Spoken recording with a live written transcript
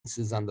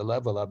differences on the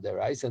level of the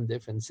rice and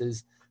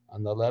differences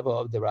on the level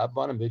of the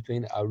Rabbanim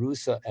between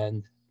Arusa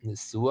and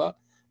Nisua.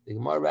 The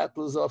Gemara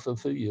rattles off a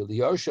few.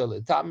 Liyorsha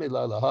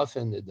letamila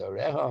lahafen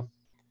nedareha.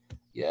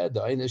 Yeah,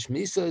 the Einish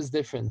Misa is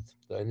different.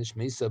 The Einish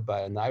Misa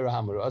by a Naira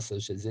Hamarasa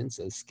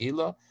Shazinsa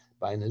Skila.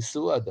 By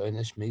Nisua, the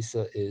Einish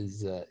Misa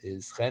is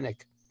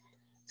Chenek.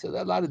 So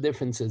there are a lot of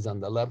differences on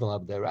the level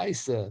of the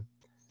Raisa.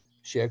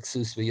 Shek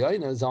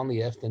Susviyona is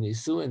only after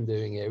Nisuin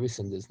during Eris,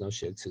 and there's no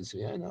Shek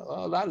Susviyona.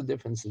 A lot of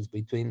differences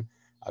between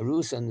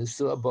Arus and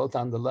Nisua, both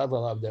on the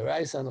level of the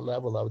Raisa and the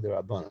level of the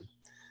Rabbanim.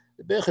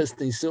 The Bichas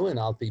Nisuin,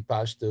 Alpi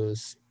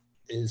Pashtus,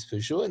 is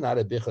for sure not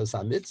a Bichas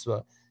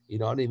HaMitzvah. You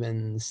don't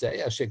even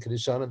say Asher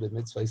Krishana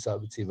b'mitzvah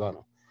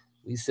Yisavah.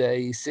 We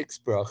say 6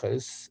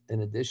 brachas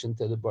in addition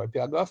to the Bar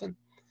Piagofen.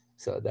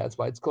 So that's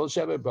why it's called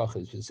Sheva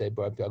brachas. We say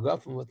Bar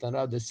Piagofen with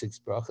another 6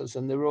 brachas,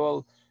 and they're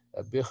all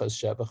Bichas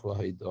Shevach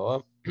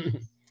V'Haidah.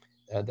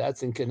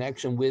 That's in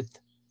connection with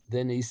the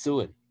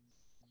Nisuin.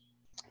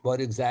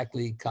 What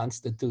exactly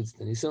constitutes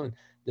the Nisuin?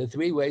 The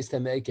 3 ways to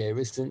make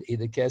Erisin,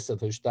 either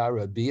Kesef or Shtar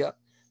or Bia.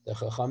 The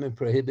Chachamim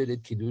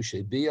prohibited Kiddush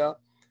Bia.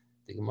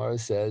 The Gemara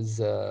says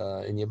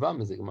in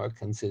Yavamas, the Gemara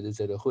considers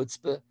it a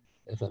chutzpah.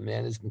 If a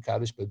man is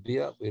mekadosh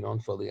b'bia, we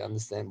don't fully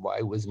understand why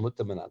it was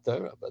mutar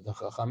b'natorah, but the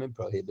Chachamim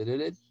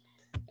prohibited it.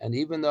 And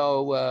even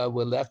though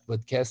we're left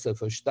with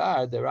kesef or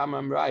shtar, the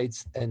Rambam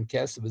writes, and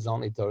kesef is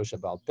only Torah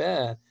Shabbal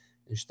Peh,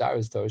 and shtar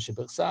is Torah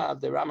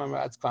Shabbat. The Rambam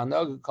writes,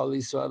 Kvanog kol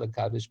Yisrael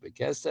mekadosh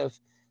b'kesef.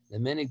 The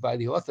meaning by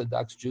the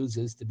Orthodox Jews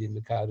is to be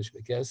mekadosh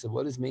b'kesef.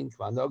 What does it mean,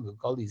 Kvanog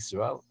kol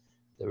Yisrael?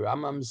 The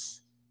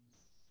Rambam's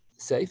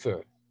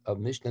sefer of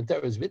Mishnah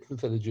Torah is written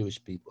for the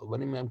Jewish people. What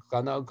do you mean?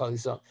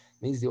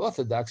 Means the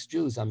Orthodox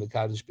Jews are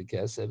Mekadosh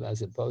B'Kesef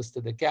as opposed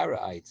to the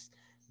Karaites.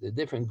 The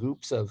different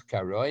groups of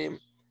Karoim,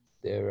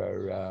 there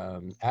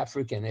are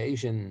African,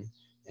 Asian,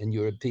 and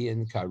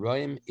European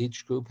Karoim.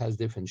 Each group has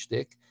different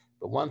shtick.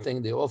 But one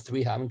thing they all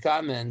 3 have in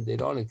common, they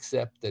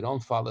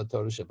don't follow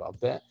Torah Shabbal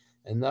Peh,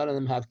 and none of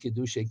them have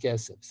Kiddushei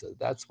Kesef. So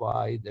that's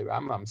why the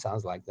Rambam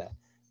sounds like that.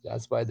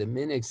 That's why the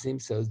minhag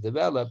seems to have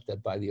developed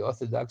that by the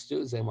Orthodox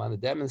Jews, they want to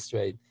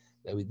demonstrate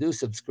that we do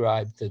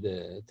subscribe to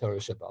the Torah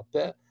Shabbal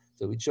Peh.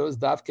 So we chose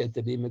Davke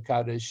to be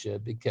Mekadosh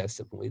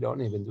B'Kesef. We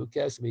don't even do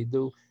Kesef, we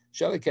do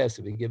Shava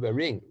Kesef. We give a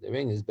ring. The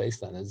ring is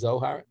based on a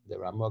Zohar. The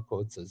Ramah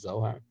quotes a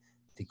Zohar,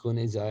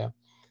 Tikkun Zohar,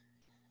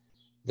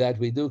 that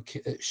we do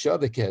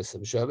Shava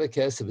Kesef. Shava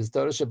Kesef is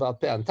Torah Shabbal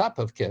Peh on top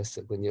of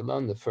Kesef. When you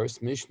learn the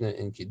first Mishnah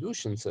in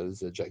Kiddushin, so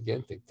there's a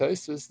gigantic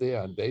Tosfos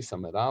there on Beis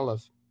Amud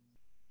Aleph,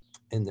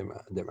 in the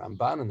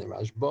Ramban and the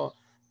Rashba,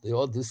 they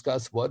all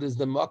discuss what is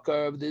the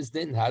makar of this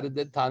din. How did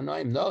the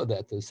Tanoim know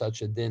that there's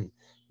such a din?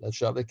 That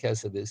Shavah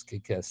Kesef is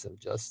Kikesef.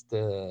 Just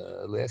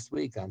last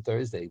week on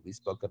Thursday, we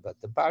spoke about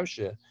the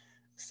Parsha.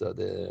 So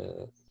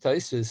the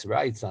Tosfos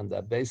writes on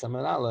the Beis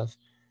Amud Aleph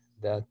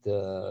that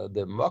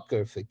the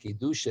makar for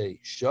Kiddushay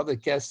Shavah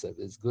Kesef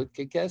is good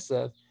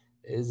Kikesef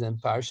is in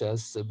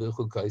Parshas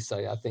Bilchu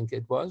Kaisai, I think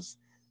it was,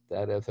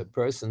 that if a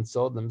person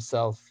sold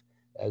himself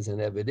as an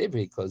Eved Ivri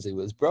because he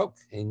was broke,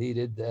 he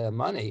needed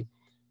money,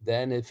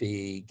 then if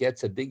he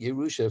gets a big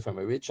Yerusha from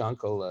a rich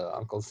uncle,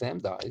 Uncle Sam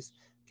dies,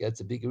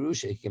 gets a big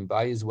Yerusha, he can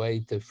buy his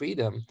way to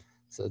freedom.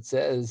 So it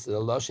says, the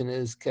Lashon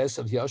is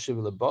Kesef Yashiv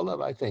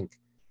Lebolav, I think.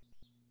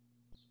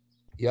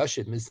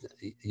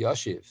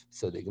 Yashiv.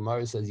 So the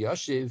Gemara says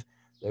Yashiv,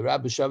 the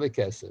Rabbi Shavah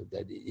Kesef,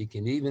 that you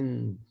can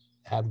even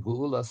have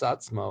Gu'ulas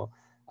Atzmo,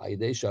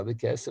 Ayidei Shavah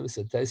Kesef.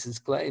 So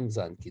Tesis claims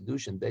on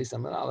Kiddush and Beis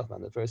Amud Aleph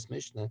on the first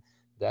Mishnah,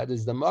 that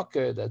is the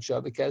makar that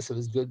Shavah Kesef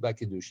is good by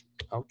Kiddush.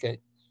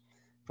 Okay.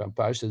 From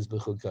Parshas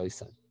B'chul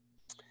Kaisan.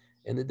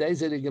 In the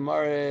days of the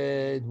Gemara,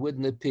 it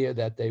wouldn't appear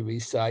that they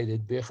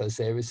recited Birchas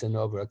Erison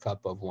over a cup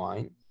of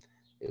wine.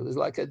 It was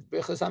like a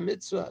Birchas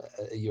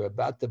HaMitzvah. You're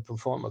about to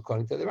perform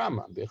according to the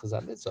Rambam. Birchas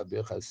HaMitzvah,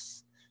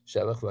 Birchas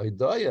Shevach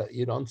V'Hidoya.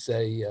 You don't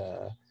say,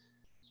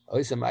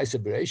 Oisem Eisa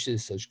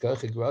Bereshis,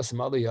 Ashkoch Gros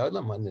Mali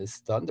Yolam, when there's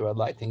thunder or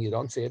lightning, you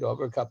don't say it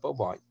over a cup of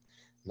wine.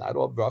 Not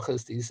all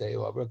brachas do you say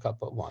over a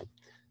cup of wine.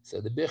 So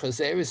the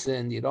Birchas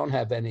Erison, you don't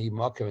have any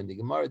makar in the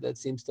Gemara. That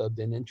seems to have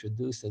been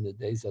introduced in the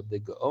days of the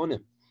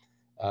Gaonim.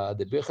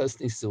 The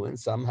Birchas Nisuin,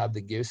 some have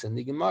the Girs in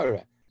the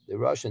Gemara. The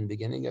Russian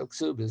beginning of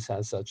Ksubis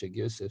has such a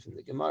Girsif in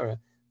the Gemara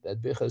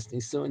that Birchas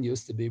Nisuin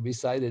used to be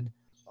recited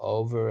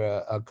over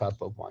a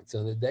cup of wine. So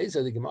in the days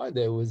of the Gemara,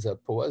 there was a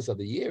pause of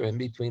a year in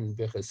between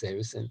Birchas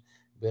Erison and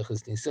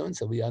Birchas Nisuin.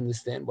 So we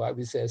understand why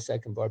we say a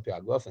second Bar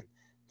Piagofen.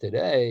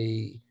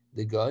 Today,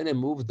 the Gaonim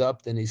moved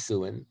up the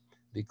Nisuin,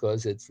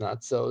 because it's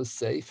not so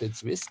safe,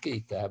 it's risky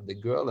to have the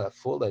girl a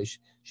foolish,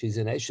 she's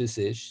an Eshes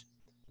Ish.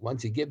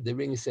 Once you give the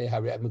ring, you say,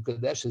 Hariyat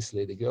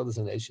Mekudeshesli, the girl is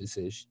an Eshes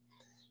Ish,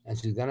 and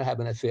she's going to have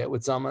an affair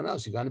with someone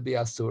else. She's going to be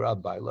Asura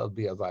Baila, it'll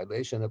be a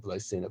violation of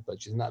Lysina,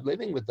 but she's not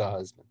living with the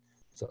husband.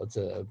 So it's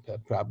a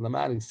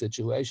problematic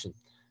situation.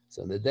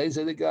 So in the days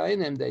of the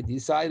Gainim, they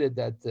decided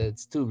that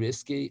it's too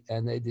risky,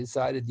 and they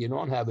decided you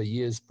don't have a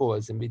year's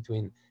pause in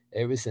between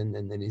Erison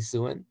and the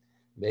Nisuin.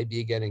 Maybe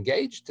you get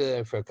engaged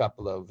for a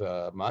couple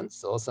of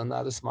months. Also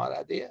not a smart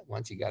idea.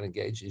 Once you got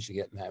engaged, you should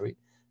get married.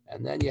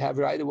 And then you have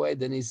right away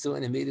the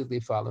Nisuin immediately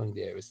following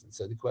the Erison.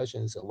 So the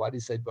question is, so why do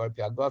you say Bar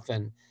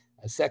Piagofen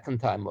a second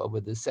time over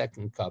the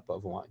second cup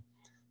of wine?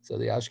 So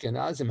the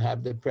Ashkenazim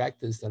have the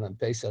practice that on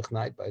Pesach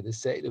night by the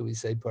Seder, we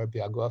say Bar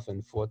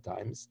Piagofen 4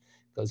 times,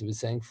 because we're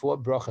saying 4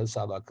 brachas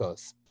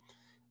halakos.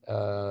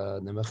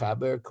 The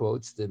Mechaber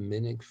quotes the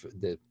minik,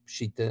 the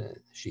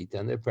Shita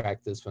and the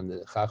practice from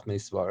the Chachmei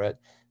Svarat.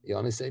 They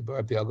only say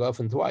Bar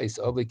Piagofen twice,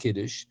 over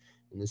Kiddush.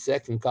 And the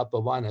second cup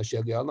of wine,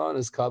 Asher Galon,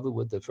 is covered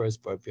with the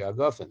first Bar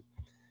Piagofen.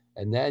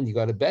 And then you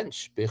got to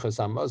bench Bichas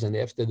Hamazon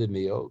after the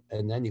meal.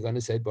 And then you're going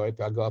to say Bar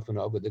Piagofen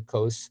over the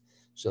kos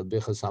Shel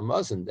Bichas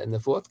Hamazon. Then the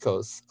fourth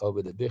kos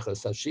over the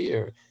Bichas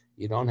Hashir,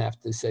 you don't have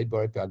to say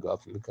Bar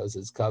Piagofen because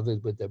it's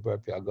covered with the Bar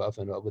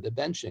Piagofen over the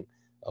benching,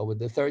 over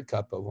the third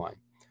cup of wine.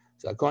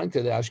 So according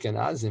to the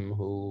Ashkenazim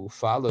who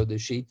follow the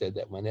Shita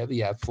that whenever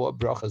you have 4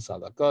 brachas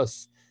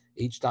halakos,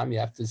 each time you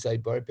have to say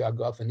Bar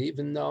Piagofen,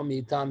 even though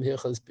mitam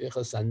hichas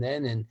bichas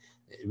anenin,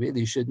 it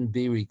really shouldn't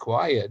be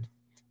required.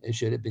 It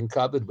should have been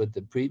covered with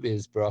the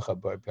previous bracha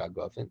Bar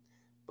Piagofen.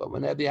 But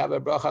whenever you have a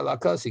bracha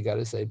halakos, you got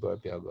to say Bar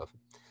Piagofen.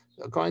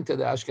 So according to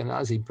the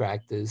Ashkenazi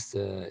practice,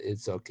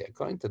 it's okay.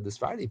 According to the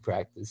Sephardi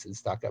practice,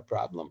 it's not a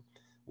problem.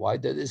 Why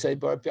did they say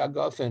Bar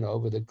Piagofen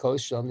over the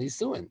kos shel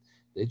nisuin?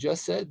 They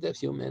just said a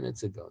few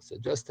minutes ago. So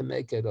just to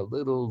make it a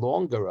little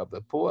longer of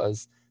a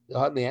pause, there's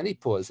hardly any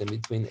pause in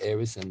between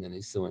Eris and the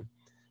Nisuin.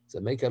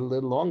 So make it a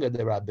little longer.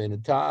 The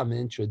Rabbeinu Tam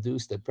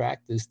introduced the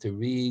practice to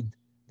read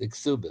the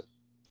Ksuba.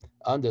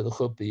 Under the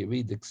Chuppah, you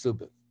read the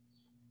Ksuba.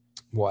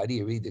 Why do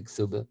you read the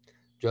Ksuba?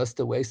 Just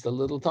to waste a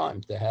little time,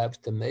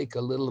 to make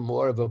a little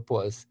more of a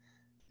pause.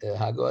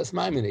 Hagos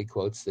Maimoni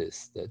quotes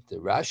this, that the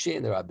Rashi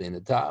and the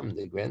Rabbeinu Tam,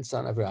 the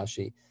grandson of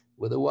Rashi,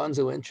 were the ones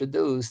who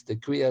introduced the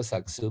Kriyas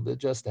HaKsuba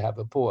just to have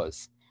a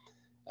pause.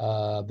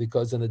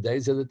 Because in the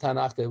days of the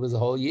Tanakh, there was a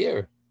whole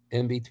year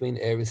in between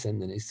Eris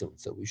and the Nisun.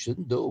 So we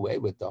shouldn't do away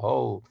with the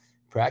whole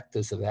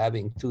practice of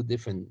having 2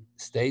 different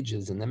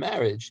stages in the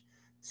marriage.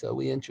 So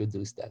we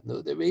introduced that.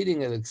 No, the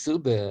reading of the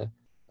Ksuba,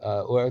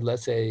 or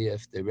let's say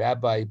if the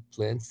rabbi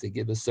plans to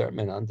give a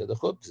sermon under the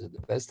chuppah, the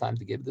best time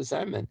to give the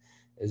sermon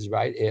is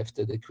right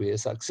after the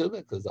Kriyas HaKsuba,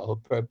 because the whole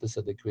purpose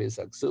of the Kriyas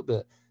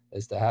HaKsuba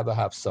is to have a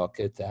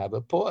hafsakah, to have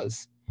a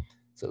pause.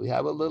 So we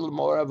have a little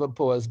more of a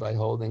pause by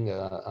holding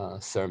a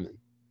sermon.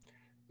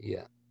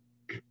 Yeah.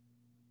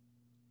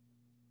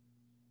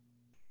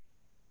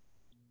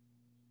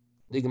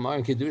 The Gemara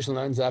in Kiddushin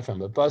learns that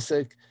from a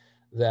pasuk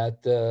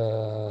that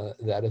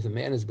that if a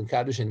man is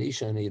Mekadosh and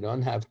Isha and you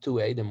don't have 2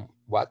 Eidim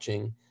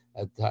watching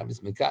at the time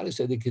it's Mekadosh,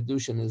 so the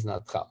Kiddushin is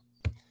not Chal.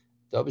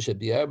 Dovish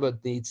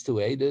B'Yerbot needs 2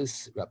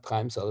 Eidos. Rab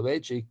Chaim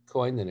Soloveitchik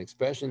coined an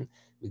expression.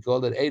 We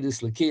call it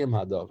Eidos L'Kiyim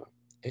Hadover.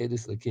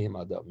 Eidos L'Kiyim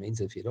Hadover means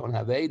if you don't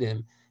have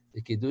Eidim,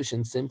 the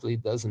Kiddushin simply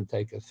doesn't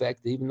take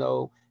effect, even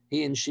though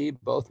he and she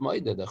both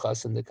moida, the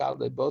Chas and the Kal,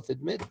 they both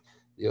admit.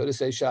 The Yoda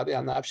says, Shabi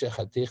Anapshe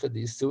Chaticha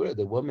di Surah,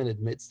 the woman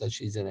admits that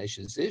she's an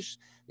Eshes Ish.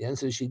 The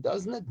answer is she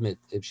doesn't admit.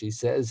 If she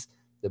says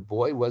the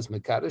boy was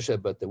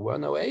Mekadosha, but there were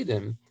no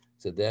Eidim,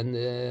 so then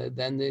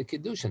the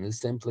Kiddushin is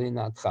simply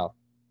not Chal.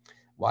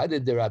 Why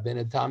did the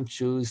Rabbeinu Tam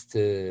choose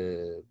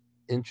to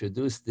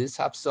introduce this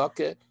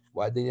hafsakah?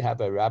 Why didn't you have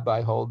a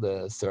rabbi hold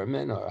a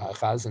sermon or a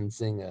chazan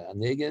sing a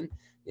nigun?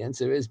 The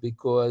answer is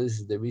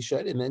because the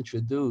Rishonim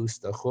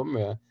introduced the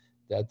chumrah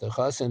that the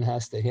chazan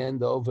has to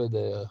hand over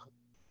the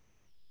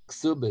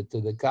ksubah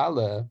to the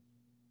kala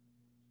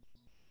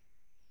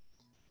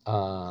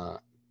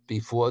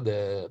before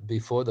the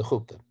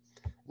chuppah.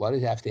 Why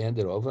did you have to hand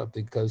it over?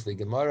 Because the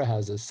Gemara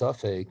has a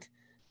suffix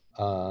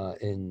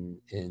in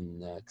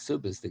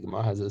Ksubis. The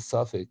Gemara has a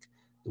suffix.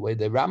 The way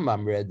the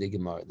Rambam read the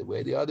Gemara, the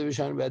way the other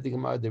Rishonim read the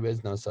Gemara, there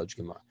is no such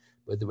Gemara.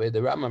 But the way the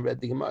Rambam read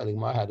the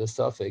Gemara had a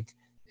suffix.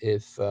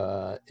 If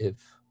chuppah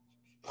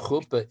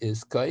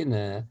is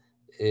kaina,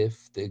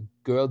 if the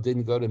girl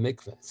didn't go to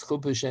mikveh, it's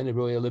chuppah sheni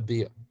roya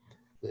lebiyah.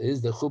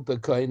 Is the chuppah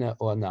kaina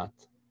or not?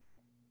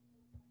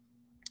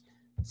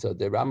 So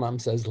the Rambam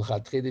says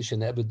l'chatchila should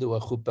never do a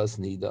chuppah's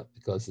nida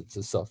because it's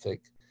a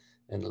suffix,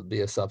 and it'll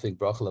be a suffix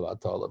bracha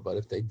levatala. But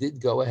if they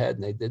did go ahead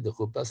and they did the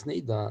chuppah's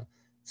nida,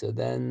 so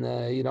then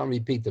you don't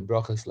repeat the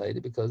brachas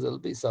later because it'll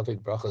be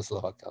suffix brachas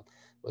lahakal.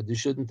 But you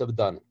shouldn't have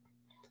done it.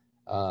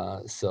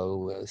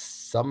 So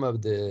some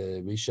of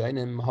the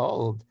Rishonim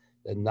hold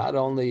that not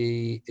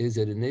only is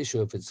it an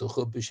issue if it's a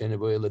chuppah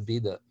shenivoy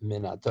lebida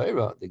min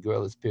haTorah, the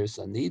girl is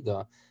pirsa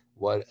nida.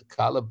 What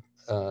kala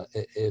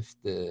if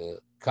the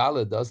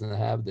kala doesn't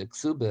have the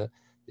ksuba,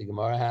 the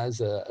Gemara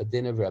has a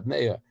din of Rab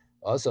Meir.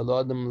 Also,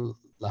 the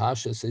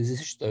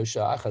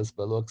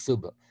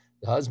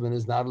husband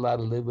is not allowed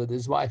to live with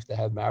his wife to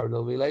have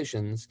marital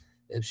relations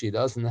if she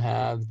doesn't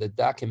have the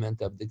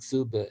document of the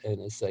ksuba in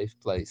a safe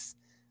place,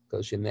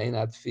 because she may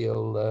not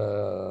feel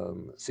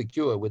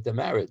secure with the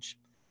marriage.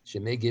 She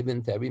may give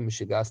in to every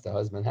mishigas the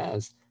husband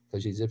has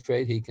because she's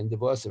afraid he can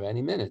divorce her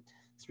any minute.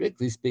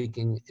 Strictly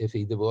speaking, if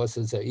he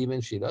divorces her, even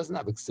if she doesn't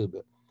have a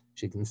ksuba,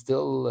 she can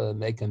still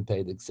make him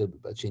pay the ksuba,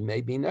 but she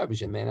may be nervous.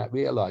 She may not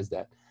realize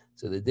that.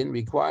 So the din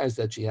requires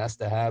that she has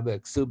to have a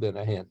ksuba in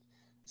her hand.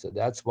 So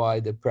that's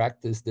why the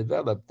practice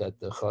developed that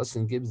the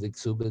chosin gives the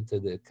ksuba to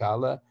the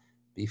kala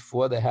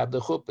before they have the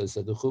chuppah.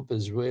 So the chuppah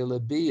is really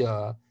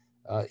bia,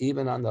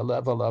 even on the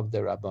level of the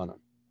rabbanon.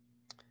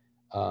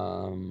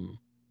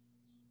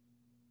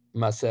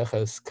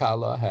 Maseches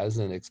Kala has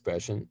an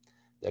expression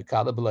that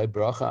Kala b'lei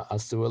bracha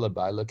asur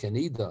l'bayla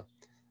kenida.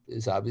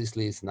 Is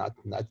obviously it's not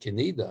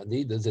kenida.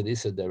 Nida is an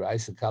issa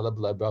deraisa. Kala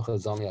b'lei bracha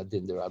is only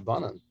adin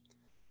derabanan.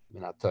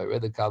 In our Torah,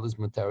 the Kala is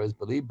materes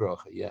b'li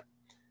bracha. Yeah.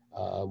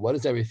 What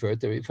does that refer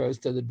to? It refers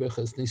to the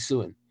brachas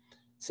nisuin.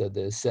 So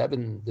the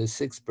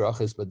six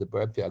brachas, but the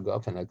bar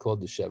piagov, and I call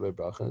the shever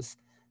brachas.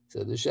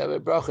 So the shever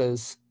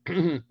brachas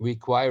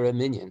require a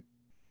minyan.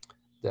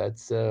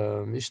 That's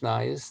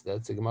Mishnayos.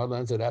 That's a Gemara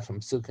learns that from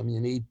Sukkim.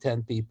 You need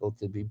 10 people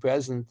to be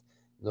present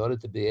in order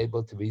to be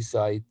able to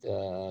recite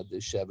the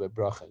Sheva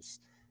Brachas.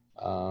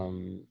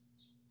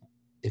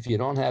 If you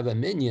don't have a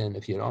minyan,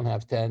 if you don't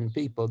have 10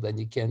 people, then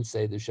you can't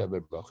say the Sheva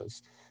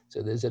Brachas.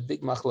 So there's a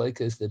big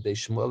machlokes that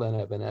Beis Shmuel and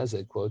Eben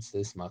Ezer quotes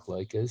this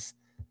machlokes,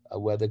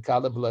 where the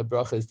Kala b'lei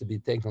bracha is to be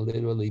taken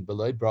literally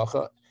b'lei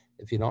bracha.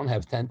 If you don't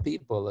have 10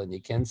 people and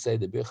you can't say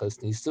the Birchas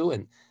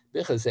Nisuin,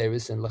 Birchas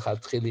Erusin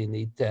l'chatchili you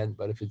need 10,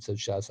 but if it's a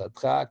Shas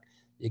Hatchak,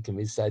 you can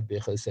recite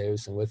Birchas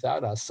Erusin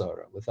without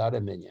Asara, without a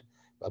minyan.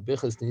 But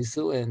Birchas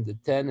Nisuin, the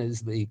 10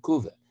 is the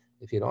Ikuva.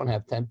 If you don't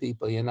have 10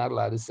 people, you're not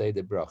allowed to say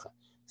the bracha.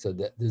 So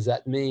does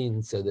that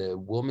mean so the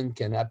woman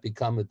cannot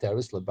become a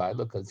teres l'bayla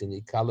because you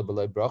need Kala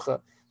b'lei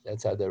bracha?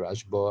 That's how the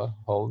Rashba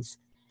holds,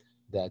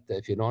 that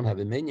if you don't have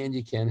a minyan,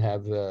 you can't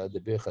have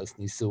the Birchas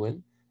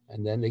Nisuin,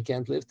 and then they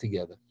can't live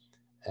together.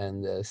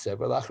 And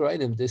several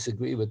Achrayim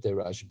disagree with the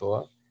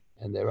Rashba,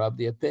 and they're of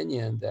the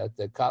opinion that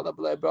the Kala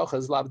b'lei bracha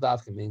is lav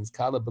dafka, means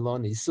Kala b'lo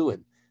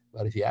nisuin.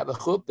 But if you have a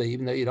chuppah,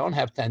 even though you don't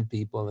have 10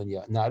 people and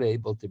you're not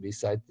able to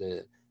recite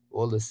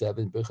all the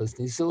 7 brichas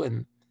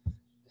nisuin,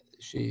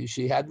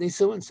 she had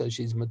nisuin, so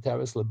she's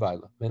materis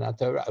l'bayla.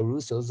 Menatara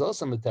arusa is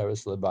also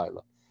materis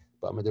l'bayla.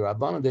 But with the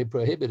Rabbanan, they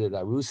prohibited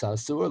arusa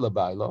asur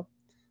l'bayla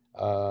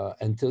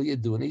until you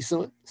do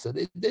nisuin. So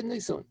they did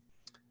nisuin.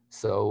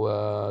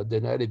 So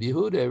the Nadi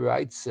Yehuda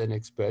writes an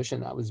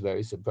expression. I was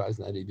very surprised.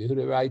 Nadi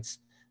Yehuda writes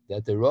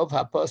that the Rov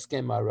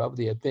HaPoskim are of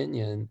the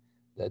opinion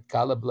that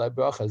Kala b'lei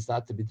bracha is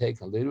not to be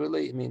taken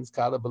literally. It means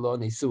Kala b'lo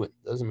nisuin.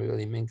 Doesn't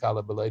really mean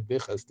Kala b'lei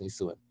bichas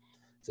nisuin.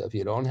 So if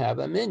you don't have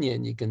a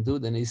minyan, you can do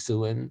the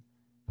nisuin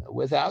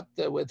without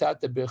the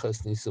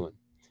bichas nisuin.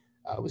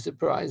 I was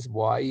surprised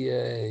why,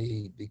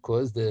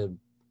 because the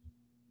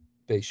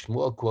Beis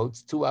Shmuel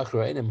quotes 2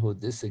 Achrayim who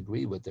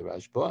disagree with the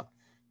Rashba.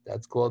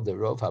 That's called the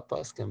Rov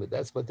HaPoskim, but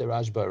that's what the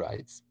Rashba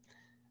writes.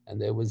 And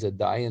there was a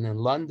Dayan in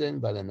London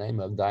by the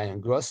name of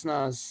Dayan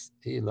Grosnas.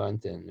 He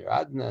learned in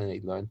Radna, and he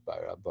learned by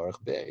Rabbi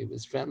Baruch Ber. He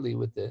was friendly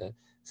with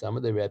some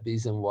of the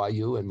Rebbes in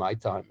YU in my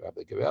time,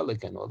 Rabbi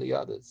Gerelik and all the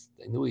others.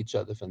 They knew each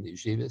other from the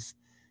yeshivas.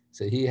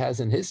 So he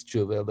has in his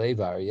tshuva, Lev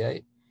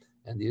Aryeh,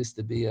 and he used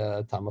to be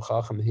a Talmid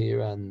Chacham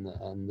here in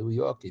New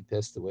York. He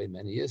passed away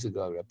many years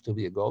ago. Rabbi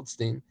Tuvia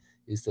Goldstein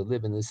used to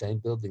live in the same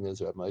building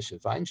as Rabbi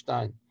Moshe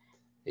Feinstein.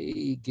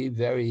 He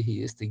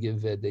used to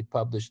give, they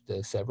published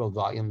several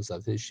volumes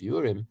of his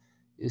shiurim.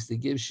 He used to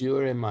give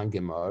shiurim on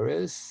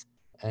Gemaras,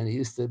 and he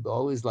used to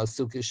always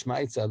lasuke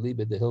shmaitza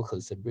liba de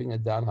hilchas, to bring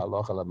it down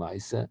halacha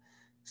lamaisa.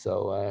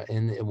 So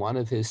in one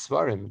of his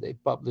svarim, they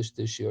published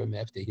the shiurim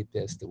after he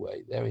passed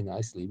away. Very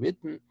nicely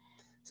written.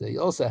 So he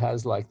also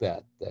has like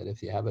that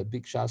if you have a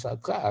big shas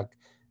atchak,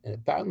 and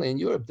apparently in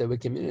Europe there were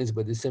communities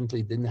where they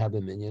simply didn't have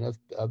a minyan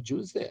of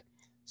Jews there.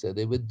 So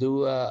they would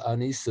do a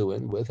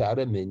nisuin without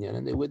a minyan,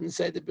 and they wouldn't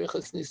say the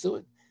birchas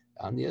nisuin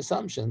on the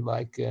assumption,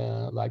 like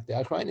the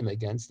Achrayim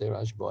against the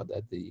Rashba,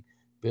 that the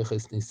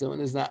birchas nisuin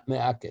is not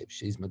me'akev.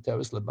 She's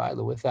materis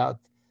l'bayla without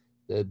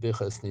the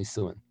birchas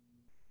nisuin.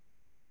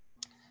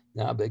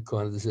 Now,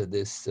 because of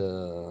this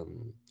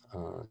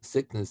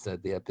sickness,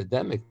 the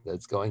epidemic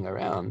that's going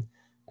around,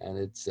 and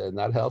it's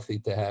not healthy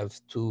to have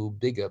too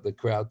big of a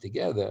crowd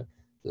together,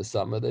 so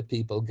some of the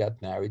people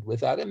got married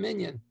without a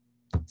minyan.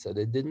 So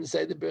they didn't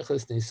say the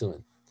Birchas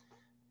Nisuin.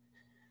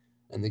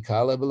 And the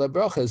Kala b'lei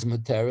bracha is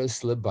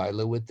materis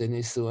l'bayla with the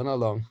Nisuin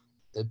alone.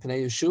 The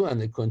Pnei Yeshua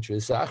and the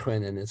Kuntris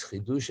Achron and its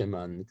Chidushim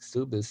on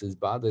Ksubis is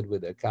bothered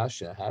with a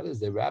kasha. How does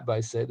the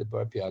rabbi say the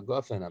Bar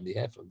Piagofen on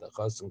behalf of the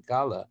Chosin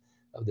Kala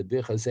of the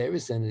Birchas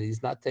Erusin, and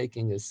he's not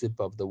taking a sip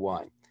of the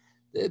wine?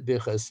 The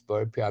Birchas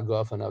Bar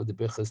Piagofen of the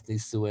Birchas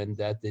Nisuin,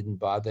 that didn't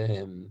bother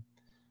him.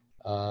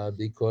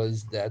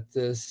 Because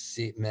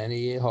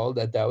many hold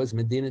that was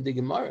Medina de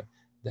Gemara,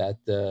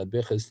 that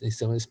Birchas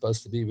Nisuin is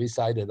supposed to be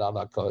recited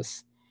ala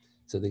kos.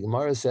 So the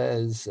Gemara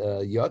says,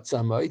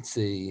 Yotza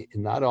Moitzi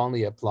not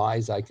only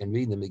applies, I can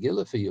read the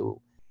Megillah for you,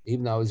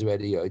 even though I was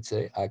ready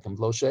Yotze. I can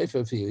blow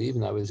shofar for you,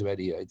 even though I was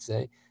ready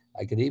Yotze.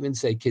 I can even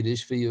say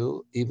Kiddush for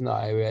you, even though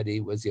I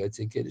already was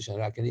Yotze Kiddush.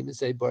 And I can even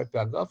say Bar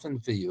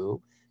Piagofen for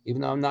you,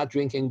 even though I'm not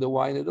drinking the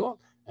wine at all.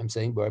 I'm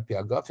saying Bar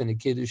Piagofen and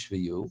Kiddush for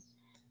you,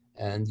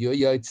 and you're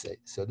Yotze.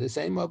 So the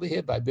same over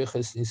here by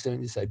Birchas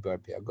Nisuin, you say Bar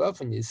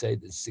Piagofen, you say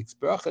the 6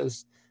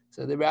 brachas.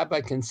 So the rabbi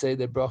can say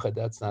the bracha,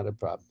 that's not a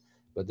problem.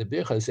 But the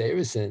Birchas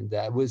Erusin,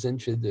 that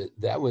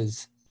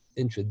was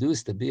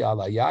introduced to be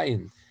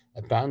alayayin.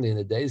 Apparently, in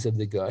the days of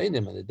the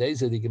Goinim, in the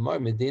days of the Gemara,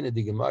 Medina,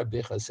 the Gemara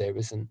Bichas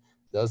Erison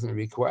doesn't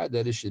require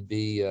that it should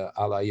be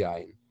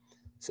alayayin.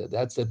 So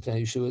that's the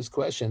Yeshua's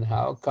question.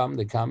 How come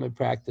the common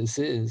practice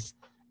is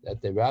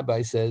that the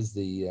rabbi says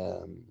the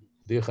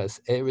Birchas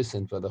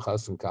Erison for the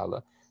Chasen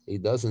Kala, he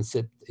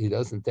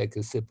doesn't take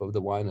a sip of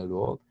the wine at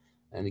all,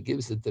 and he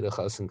gives it to the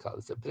Chasen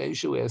Kala. So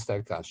Yeshua asked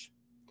Akash.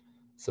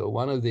 So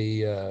one of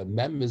the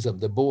members of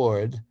the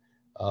board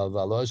of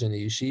Alozhin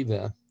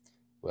Yeshiva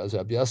was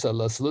Rabbi Yosef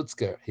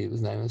Laslutzker.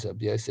 His name was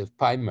Rabbi Yosef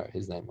Paimer.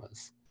 His name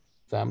was,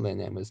 family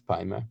name was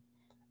Paimer,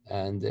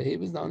 and he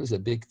was known as a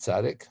big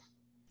tzaddik.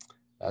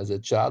 As a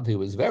child, he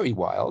was very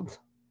wild,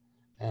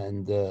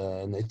 and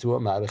they threw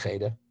him out of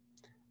Cheder,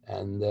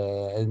 and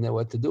didn't know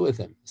what to do with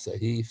him. So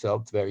he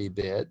felt very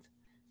bad,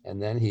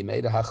 and then he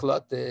made a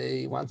hachlot.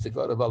 He wants to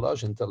go to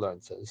Volozhin to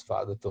learn. So his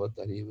father thought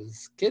that he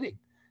was kidding.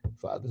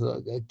 Father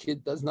thought, a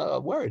kid doesn't know a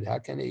word. How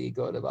can he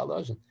go to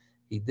Volozhin?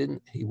 He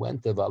didn't. He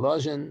went to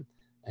Volozhin,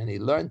 and he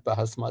learned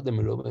Bahasmadim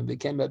Merubah and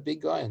became a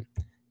big goyin.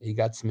 He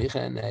got smicha,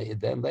 and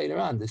then later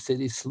on, the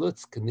city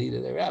Slutsk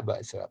needed a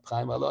rabbi. So Rab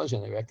Chaim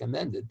Volozhin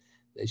recommended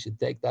they should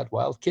take that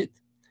wild kid.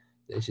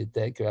 They should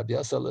take Rabbi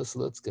Yosef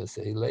Slutzka.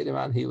 So later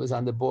on, he was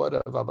on the board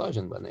of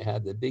Volozhin when they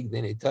had the big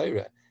Dinei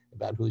Torah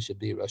about who should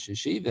be Rosh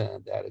Yeshiva,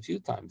 and they had a few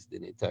times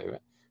Dinei Torah.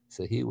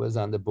 So he was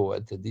on the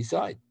board to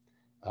decide.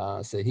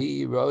 So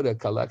he wrote a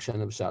collection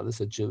of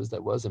Shalos HaTshuvos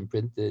that wasn't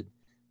printed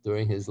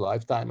during his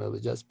lifetime. It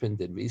was just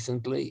printed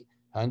recently,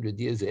 100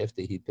 years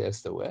after he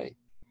passed away.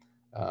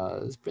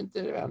 It was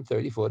printed around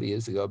 30, 40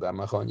 years ago by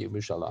Machon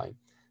Yerushalayim.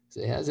 So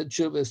he has a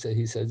tshuva, so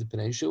he says,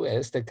 Pnei Yeshua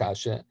asked the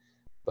kasha,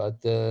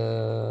 but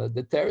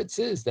the teretz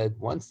is that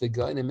once the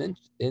Goinim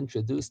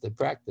introduced the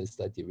practice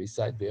that you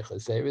recite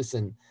Birchas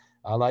Erison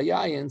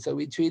Alayayin, so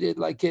we treat it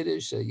like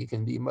Kiddush, so you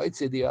can be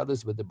moitzi the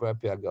others with the Bar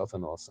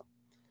Piagofen also.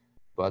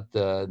 But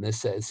the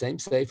same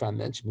sefer I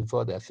mentioned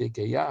before, the Afik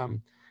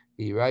Yam,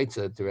 he writes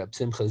that Reb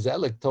Simcha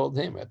Zelik told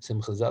him, Reb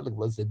Simcha Zelik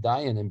was the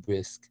Dayan in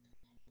Brisk.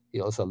 He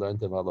also learned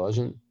the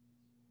Volozhin.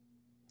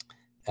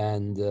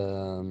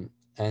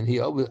 And he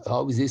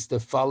always used to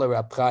follow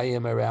Rab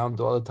Chaim around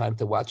all the time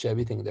to watch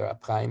everything that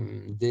Rab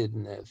Chaim did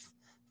and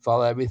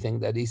follow everything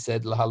that he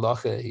said,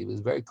 lahalacha. He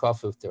was very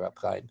kafuf to Rab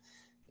Chaim.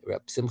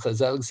 Rab Simcha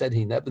Zelig said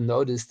he never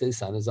noticed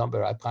this on his own, but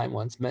Rab Chaim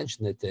once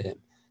mentioned it to him,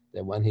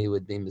 that when he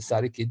would be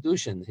Mesadik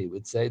Kiddushin, he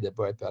would say the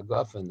Bar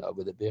Pagofen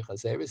over the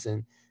Birchas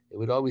Erison, he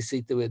would always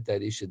see to it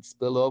that he should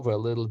spill over a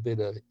little bit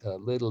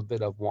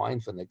of wine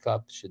from the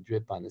cup, should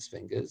drip on his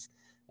fingers.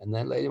 And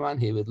then later on,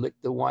 he would lick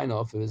the wine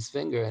off of his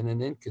finger in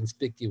an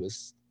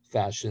inconspicuous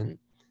fashion.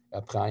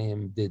 Rab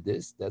Chaim did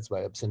this. That's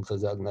why Rab Simcha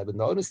Zog never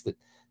noticed it.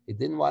 He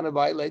didn't want to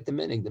violate the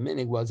minig. The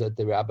minig was that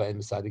the rabbi in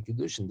Mesadik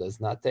Kiddushin does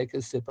not take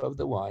a sip of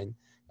the wine.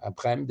 Rab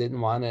Chaim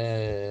didn't want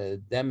to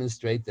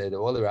demonstrate that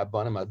all the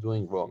Rabbanim are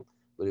doing wrong.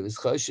 But it was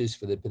choshish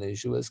for the Pnei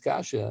Yeshua's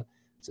kasha.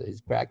 So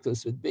his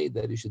practice would be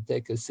that he should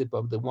take a sip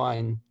of the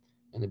wine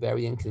in a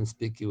very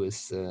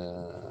inconspicuous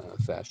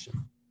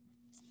fashion.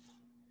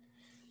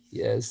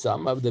 Yes,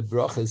 some of the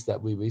brachas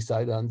that we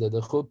recite under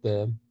the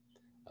chuppah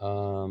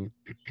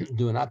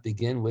do not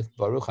begin with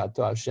Baruch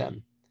Atah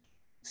Hashem,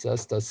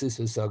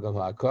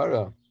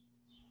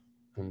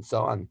 and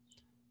so on.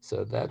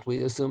 So that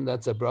we assume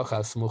that's a bracha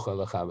smucha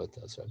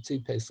l'chavatas.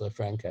 Tzvi Pesach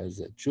Frank has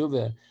a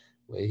tshuva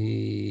where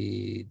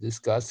he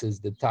discusses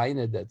the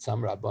taina that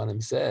some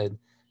rabbanim said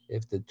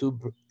if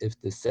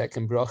the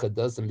second bracha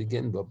doesn't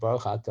begin with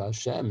Baruch Atah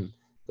Hashem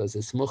because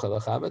it's smucha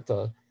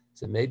l'chavatas,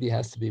 so maybe it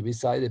has to be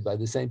recited by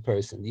the same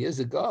person. Years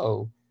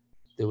ago,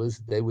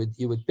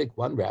 you would pick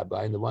one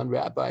rabbi, and the one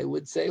rabbi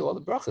would say all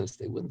the brachas.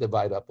 They wouldn't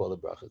divide up all the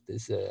brachas.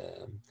 This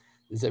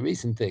is a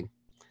recent thing.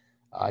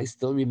 I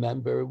still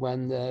remember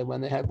when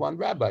they had one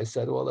rabbi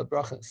said all the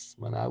brachas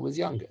when I was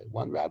younger.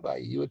 One rabbi,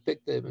 you would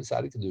pick the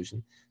Mesadik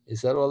Kiddushin. He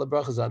said all the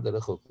brachas under the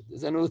chuppah.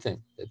 There's a new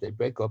thing that they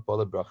break up all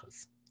the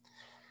brachas.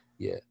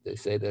 Yeah, they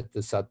say that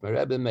the Satmar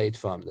Rebbe made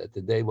fun that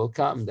the day will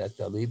come that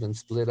they'll even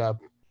split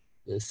up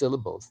the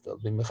syllables. There'll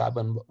be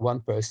mechaben one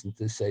person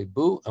to say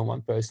bu and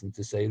one person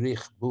to say rich,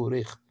 bu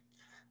rich.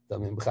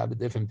 There'll be mechaben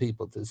different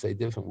people to say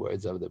different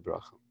words of the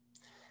bracha.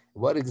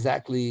 What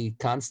exactly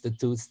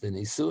constitutes the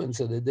nisuin?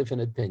 So there are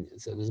different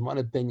opinions. So there's one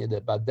opinion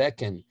that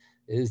badekin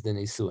is the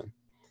nisuin.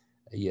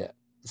 Yeah.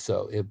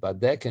 So if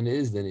badekin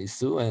is the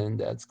nisuin,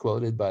 that's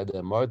quoted by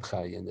the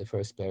Mordechai in the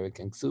first parak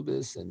in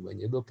Ksubis, and when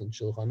you look in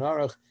Shulchan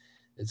Aruch,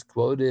 it's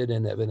quoted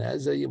in Eben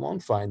Ezer. You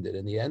won't find it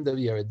in the end of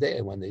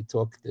Yeridea when they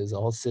talk. There's a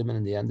whole simon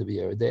in the end of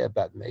Yeridea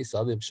about Meis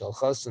Aviv Shal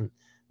Chasen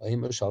or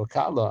Imah Shal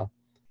Kala.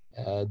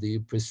 Do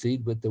you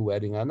proceed with the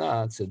wedding or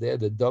not? So there,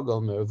 the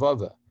Dogel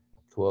Mervova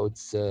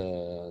quotes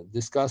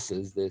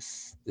discusses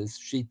this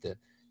shita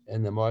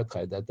in the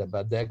Mordechai that the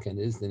Badekin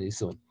is the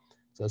Nisun.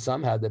 So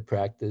some had the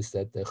practice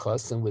that the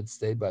Chasen would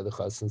stay by the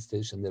Chasen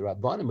station. The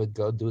Rabbanim would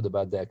go do the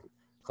Badekin.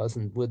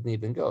 Chasen wouldn't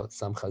even go.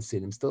 Some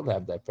Hasidim still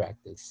have that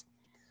practice.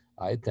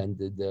 I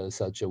attended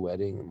such a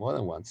wedding more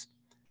than once.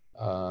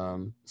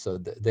 So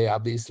they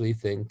obviously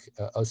think,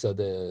 also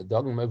the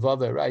Dogma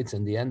Mevava writes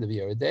in the end of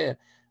Yeridea,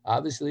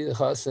 Obviously, the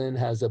Chassan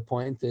has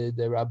appointed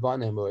the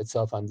Rabbanim, or it's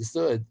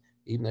self-understood,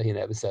 even though he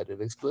never said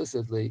it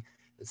explicitly.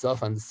 It's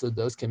self-understood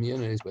those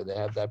communities where they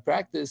have that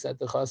practice that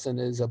the Chassan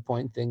is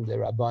appointing the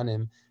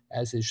Rabbanim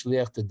as his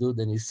shliach to do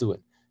the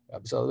Nisuin.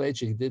 Rabbi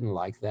Soloveitchik didn't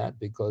like that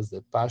because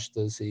the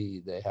Pashtas,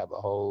 they have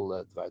a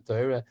whole Dvar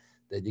Torah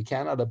that you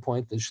cannot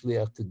appoint the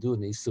shliach to do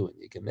Nisuin.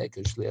 You can make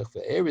a shliach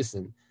for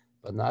Erison,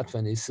 but not for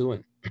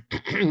Nisuin.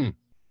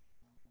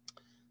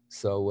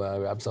 So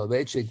Rab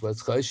Soloveitchik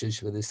was choshish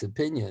for this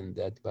opinion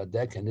that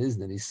Badekan is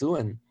the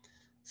Nisuin.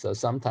 So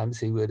sometimes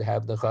he would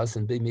have the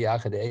Chassan be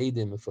miyachad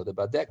eidim for the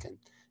Badekan,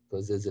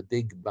 because there's a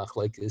big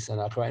machlekes and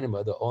achrayim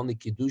where the only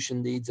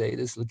kiddushin needs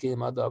eidus l'kiyum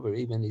adav or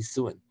even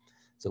Nisuin.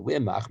 So we're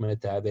machmer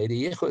to have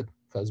eidi yichud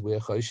because we're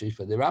choshish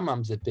for the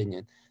Rambam's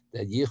opinion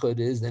that yichud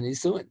is the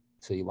Nisuin.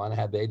 So you want to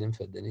have eidim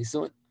for the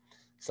Nisuin.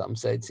 Some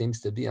say it seems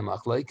to be a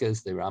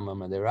machlekes, the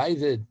Rambam and the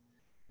Ravid,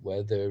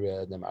 whether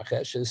the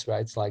Marcheshes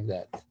writes like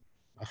that.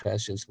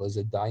 Marcheshes was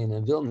a dayan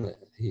in Vilna.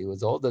 He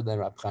was older than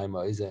Rab Chaim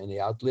Oizer and he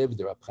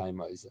outlived Rab Chaim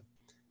Oizer.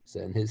 So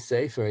in his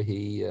sefer,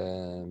 he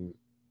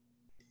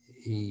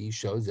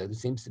shows that it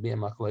seems to be a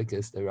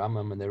machlekes, the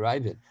Rambam and the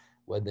Ravid,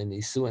 whether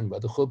Nisuin,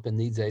 whether Chuppah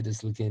needs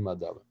eidus l'kiyum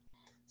adav.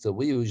 So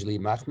we usually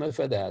machmer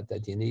for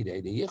that you need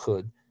eidus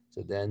yichud.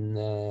 So then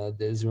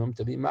there's room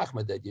to be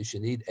machmer that you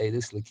should need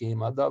eidus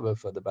l'kiyum adav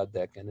for the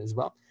Badekan as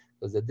well.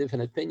 Because there are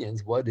different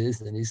opinions. What is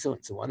the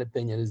Nisuin? So one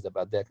opinion is the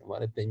Badekan,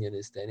 one opinion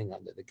is standing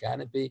under the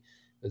canopy,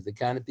 because the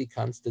canopy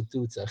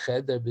constitutes a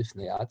cheder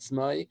b'fnei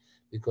atzmai,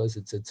 because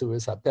it's a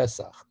tzuras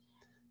haPesach.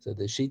 So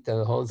the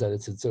Shita holds that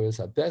it's a tzuras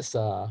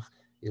haPesach.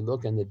 You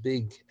look in the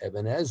big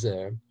Eben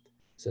Ezer,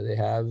 so they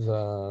have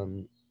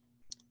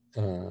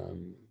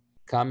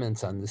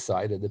comments on the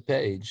side of the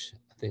page.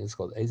 I think it's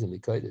called Ezer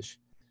Mikodesh.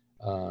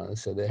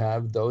 So they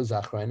have those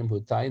achrayim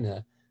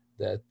hutaina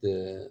that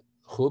the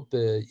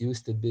chuppah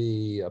used to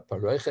be a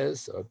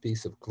paroches, or a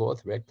piece of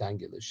cloth,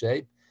 rectangular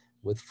shape,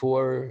 with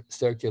 4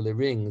 circular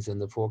rings in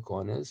the 4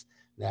 corners.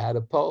 They had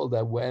a pole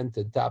that went,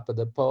 the top of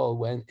the pole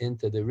went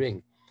into the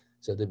ring.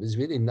 So there was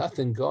really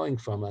nothing going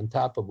from on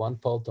top of one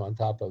pole to on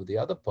top of the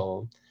other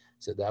pole.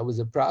 So that was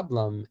a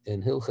problem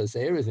in Hilchas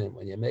Erevin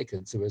when you make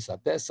it Tzuras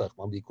HaPesach,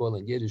 when we call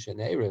in Yiddish an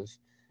Erev.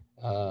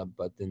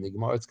 But in the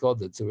Gemara it's called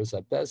the Tzuras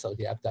HaPesach.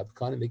 You have to have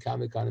Kana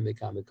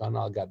Mikam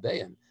al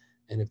Gabeim.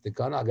 And if the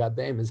Kana al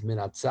Gabeim is min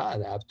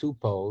atzad, I have 2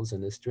 poles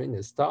and the string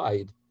is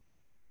tied,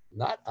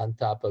 not on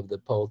top of the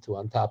pole to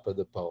on top of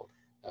the pole,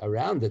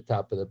 around the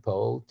top of the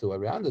pole to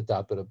around the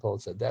top of the pole.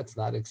 So that's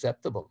not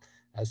acceptable.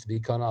 It has to be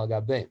Kana al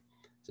Gabeim.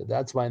 So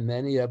that's why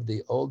many of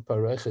the old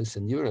paroches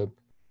in Europe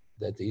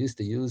that they used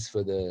to use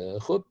for the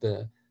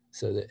chuppah,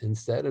 so that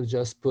instead of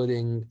just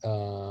putting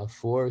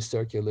 4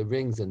 circular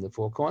rings in the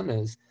 4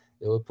 corners,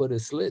 they would put a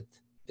slit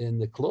in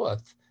the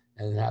cloth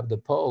and have the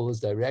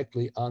poles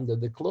directly under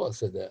the cloth.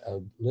 So that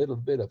a little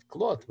bit of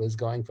cloth was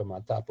going from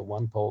on top of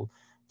one pole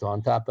to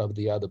on top of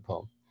the other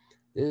pole.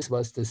 This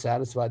was to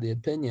satisfy the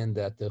opinion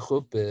that the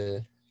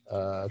chuppah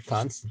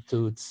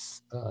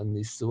constitutes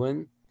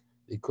nisuin,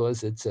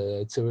 because it's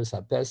a tzuras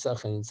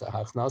haPesach and it's a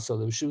hachnasa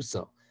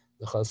l'shuso.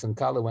 The Chassan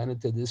Kala went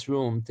into this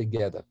room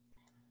together.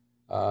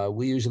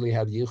 We usually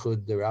have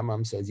yichud. The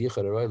Rambam says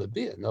yichud aroy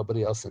l'biyah.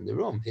 Nobody else in the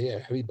room.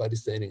 Here,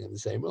 everybody's standing in the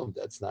same room.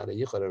 That's not a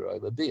yichud aroy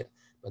l'biyah.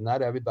 But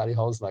not everybody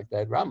holds like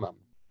that Rambam.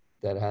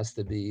 That has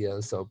to be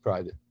so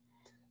private.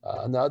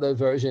 Another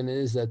version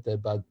is that the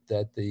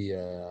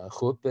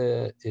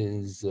chuppah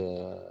is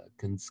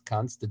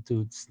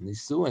constitutes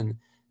nisuin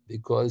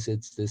because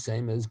it's the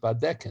same as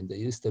badekan. They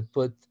used to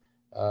put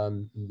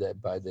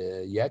by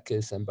the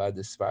Yekis and by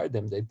the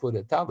Svardim, they put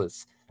a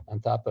talus on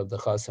top of the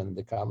Chassan and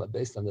the Kala,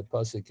 based on the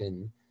pasuk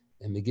in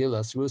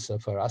Megillas Rusa,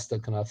 Farasta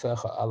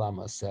Knafecha Ala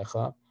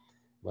Masecha,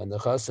 when the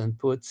Chassan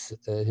puts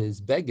his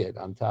beged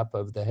on top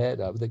of the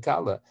head of the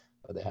Kala,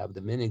 or they have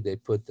the minig, they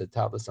put the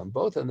talus on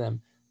both of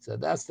them. So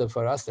that's the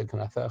Farasta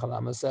Knafecha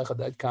Ala Masecha,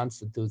 that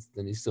constitutes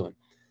the Nisun.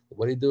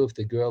 What do you do if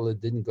the girl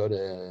didn't go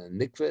to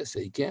mikveh? So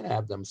you can't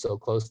have them so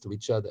close to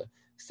each other,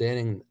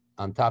 standing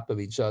on top of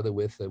each other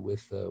with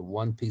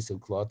one piece of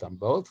cloth on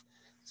both.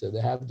 So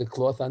they have the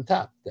cloth on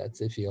top.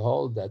 That's if you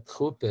hold that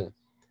chuppah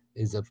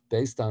is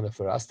based on a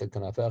farasta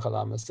kanafech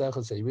ala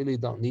masecha. So you really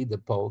don't need the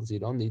poles. You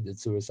don't need the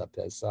tzuras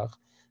haPesach,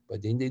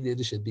 but you need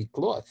it should be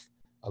cloth.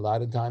 A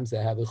lot of times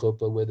they have a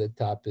chuppah where the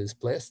top is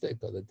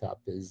plastic or the top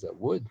is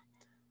wood,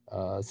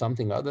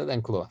 something other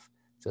than cloth.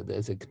 So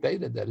there's a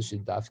kpeda that it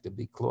should dafka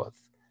be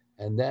cloth.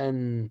 And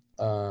then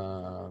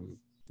the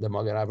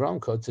Magen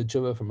Avraham quotes a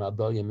tshuva from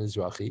Abelya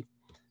Mizrahi.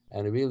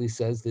 And it really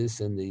says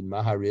this in the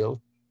Maharil.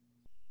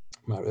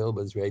 Maharil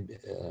was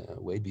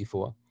way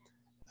before,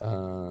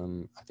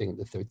 I think in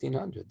the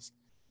 1300s.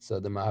 So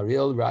the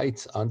Maharil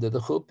writes under the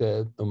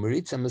chuppah,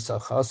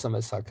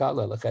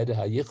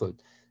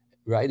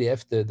 right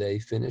after they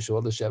finish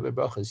all the Sheva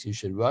Brachas, you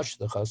should rush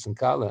the Chassan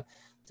Kala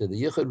to the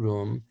Yichud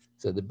room,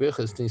 so the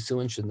Birchas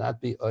Nisuin should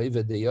not be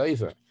over the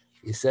Yover.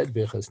 He said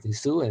Birchas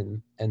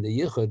Nisuin and the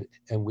Yichud,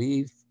 and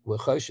we were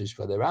choshish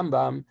for the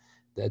Rambam,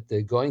 that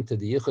going to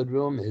the Yichud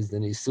room is the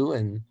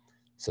Nisuin.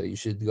 So you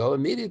should go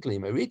immediately.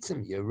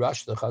 Maritzim, you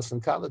rush the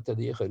Chassan Kala to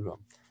the Yichud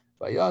room.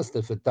 By us,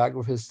 the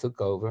photographers took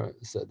over,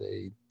 so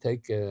they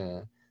take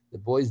the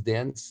boys'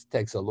 dance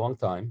takes a long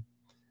time,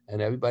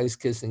 and everybody's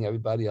kissing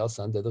everybody else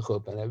under the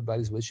chuppah, and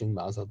everybody's wishing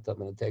Mazel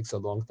Tov, and it takes a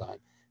long time.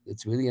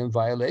 It's really in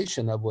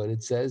violation of what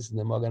it says in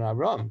the Magen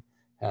Avraham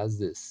has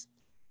this,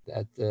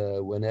 that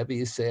whenever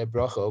you say a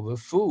bracha over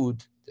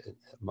food,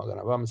 Magen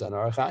Avraham is an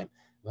Arachaim,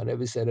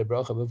 whenever you say a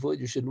bracha over food,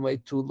 you shouldn't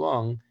wait too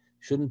long,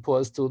 shouldn't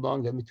pause too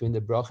long in between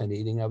the bracha and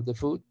eating of the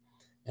food.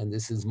 And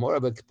this is more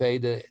of a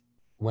kpeda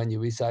when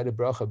you recite a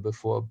bracha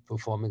before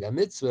performing a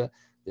mitzvah,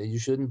 that you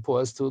shouldn't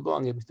pause too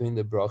long in between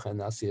the bracha and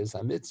asiyas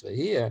ha-mitzvah.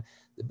 Here,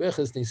 the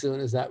Birchas Nisun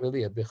is not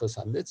really a Birchas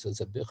ha-mitzvah, it's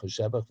a Birchas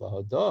Shebach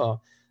v'hodah,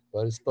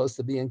 but it's supposed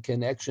to be in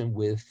connection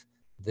with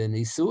the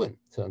Nisuin.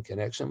 So in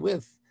connection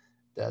with,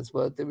 that's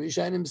what the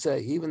Rishonim say,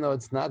 even though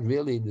it's not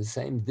really the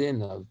same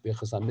din of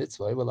Birchas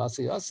ha-mitzvah,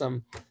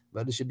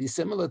 but it should be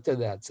similar to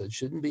that. So it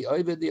shouldn't be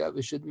over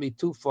it shouldn't be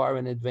too far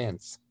in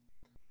advance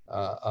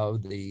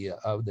of the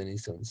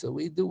Nisun. So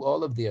we do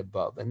all of the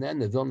above. And then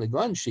the Vilna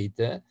Gaon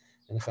Shita,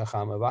 and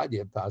Chacham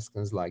Avadia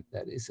Paskins like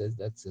that. He says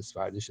that's the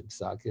Svardish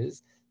Psak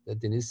is, that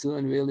the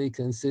Nisun really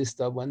consists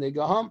of when they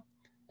go home,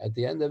 at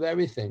the end of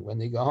everything, when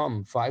they go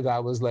home 5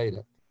 hours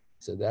later.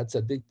 So that's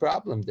a big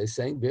problem. They're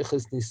saying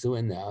Birchas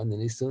Nisuin now, and the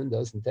Nisuin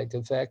doesn't take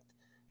effect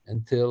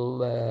until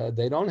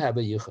they don't have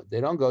a Yichud.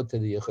 They don't go to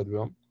the Yichud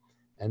room,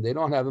 and they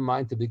don't have a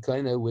mind to be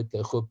kind of with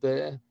the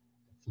chuppah.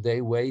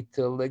 They wait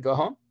till they go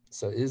home.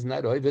 So isn't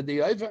that over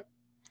the over?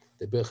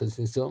 The Birchas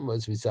Nisuin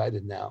was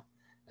recited now,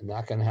 and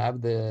not going to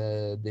have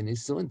the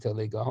Nisuin until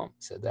they go home.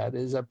 So that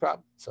is a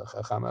problem. So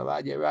Chacham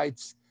Avadia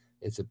writes,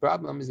 it's a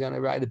problem. He's going to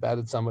write about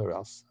it somewhere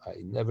else. I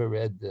never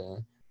read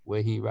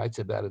where he writes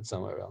about it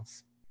somewhere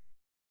else.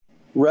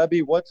 Rabbi,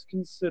 what's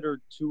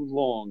considered too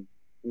long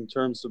in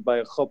terms of by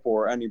a chuppah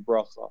or any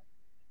bracha?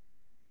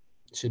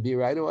 It should be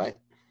right away.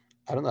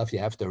 I don't know if you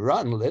have to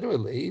run,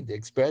 literally. The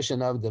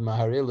expression of the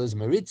Maharil is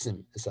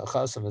Maritzim, it's a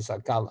chasam, it's a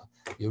kala.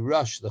 You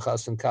rush the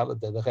chasam kala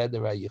to the cheder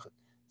ha-yichud.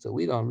 So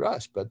we don't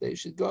rush, but they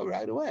should go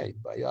right away.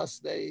 By us,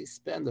 they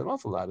spend an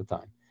awful lot of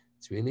time.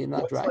 It's really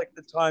not What's right. Like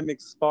the time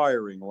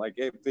expiring? Like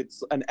if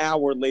it's an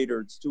hour later,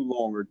 it's too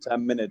long, or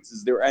 10 minutes.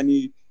 Is there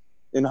any,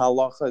 in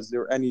halacha, is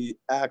there any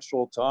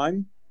actual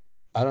time?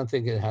 I don't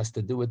think it has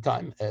to do with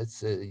time.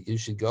 It's you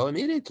should go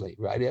immediately,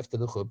 right after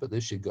the chuppah. They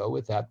should go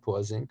without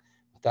pausing,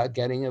 without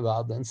getting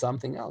involved in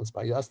something else.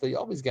 By us, they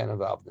always get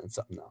involved in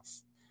something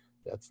else.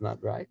 That's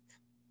not right.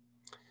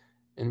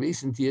 In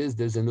recent years,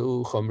 there's a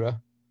new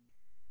chumrah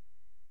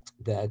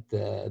that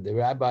the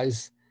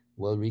rabbis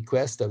will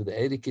request of the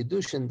Eidei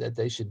Kiddushin that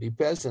they should be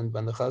present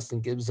when the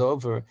chassan gives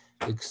over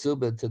the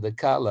ksuba to the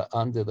kala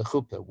under the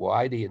chuppah.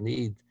 Why do you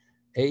need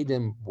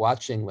Eidim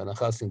watching when the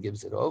chassan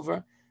gives it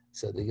over?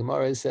 So the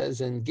Gemara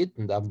says in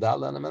Gittin,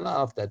 Avdallah and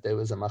Amalaf, that there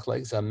was a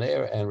machlekes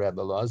Meir and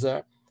Rebbe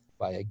Lazar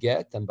by a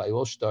get and by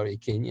all Shtori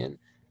Kinyan,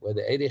 where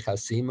the Eidei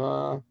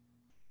Chasima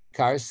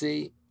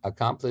Karsi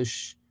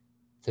accomplish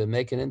to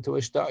make it into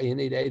a star, you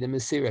need Eidei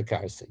Mesira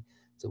Karsi.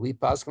 So we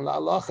pass on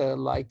halacha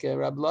like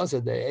Rabbi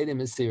Lazar, the Eidei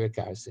Mesira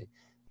Karsi.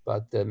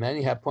 But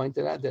many have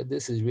pointed out that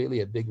this is really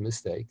a big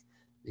mistake,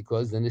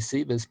 because the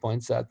Nesivas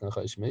points out in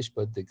Chashmish,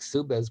 but the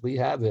Ksuba as we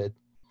have it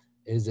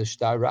is a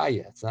shtar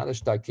raya. It's not a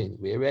shtar kinyan.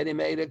 We already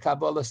made a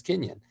Kabbalah's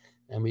kinyan.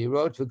 And we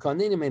wrote for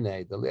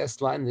Koniniminei. The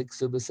last line in the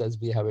Ksuba says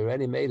we have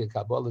already made a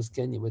Kabbalah's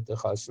kinyan with the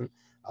Chassan.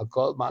 I'll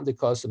call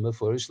Mandikasa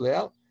Mefurish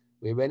Leal.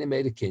 We already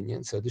made a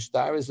kinyan. So the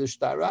shtar is a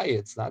shtar raya.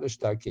 It's not a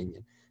shtar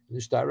kinyan. In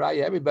the shtar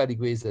raya, everybody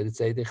agrees that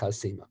it's Eidei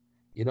Chasima.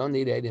 You don't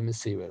need Eidei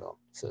Mesir at all.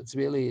 So it's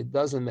really, it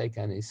doesn't make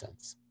any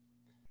sense.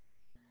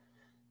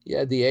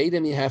 Yeah, the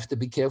Eidim, you have to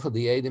be careful.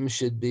 The Eidim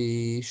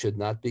should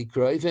not be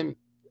Kroivim.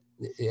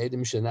 The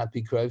Eidim should not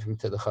be Kroivim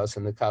to the Chas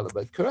and the Kala.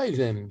 But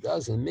Kroivim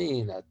doesn't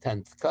mean a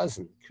 10th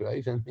cousin.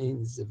 Kroivim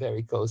means a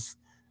very close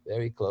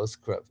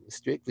Kroivim.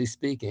 Strictly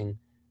speaking,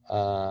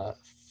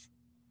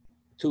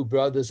 two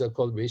brothers are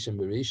called Rishon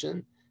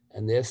B'Rishon,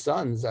 and their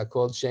sons are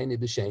called Sheni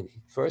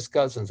B'Sheni. First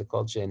cousins are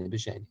called Sheni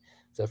B'Sheni.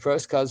 So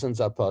first cousins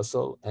are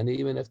apostle, and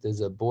even if there's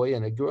a boy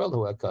and a girl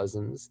who are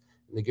cousins,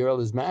 and the girl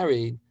is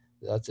married,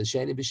 that's a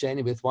Sheni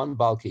B'Sheni with one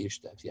Balki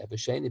Ishta. If you have a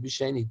Sheni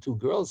B'Sheni, two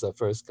girls are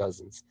first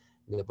cousins.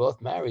 They're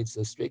both married,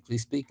 so strictly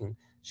speaking,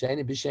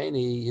 Sheni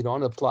B'Sheni, you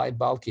don't apply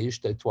Balki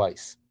Ishta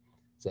twice.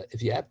 So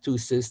if you have two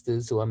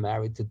sisters who are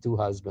married to two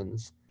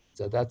husbands,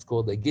 so that's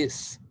called a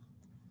gis.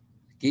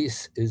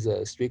 Gis is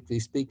strictly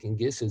speaking,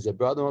 Gis is a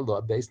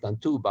brother-in-law based on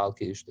two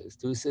Balki Ishtas.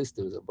 Two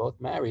sisters are both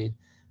married,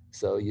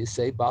 so you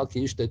say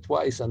Balki Ishta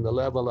twice on the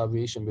level of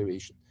Rishon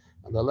B'Rishon.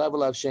 On the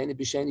level of Sheni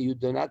B'Sheni, you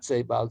do not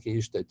say Balki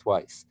Ishta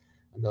twice.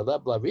 On the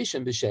level of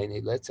Rishon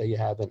B'Sheni, let's say you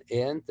have an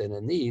aunt and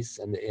a niece,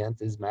 and the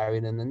aunt is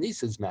married and the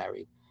niece is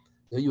married.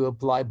 So you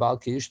apply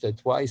Balki Ishta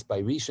twice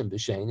by Rishon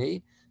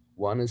B'Sheni.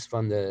 One is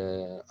from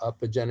the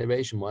upper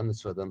generation, one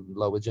is for the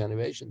lower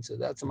generation. So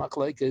that's a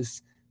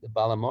machlokes, the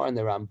Balamor and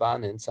the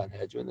Ramban in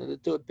Sanhedrin. And the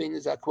two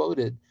opinions are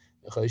quoted,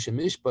 the Choshen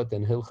Mishpat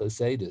and Hilchos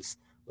Seidus,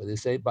 where they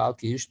say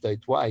Balki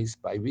Ishta twice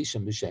by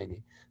Rishon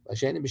B'Sheni. By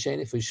Sheni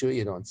B'Sheni, for sure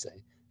you don't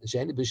say.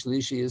 Sheni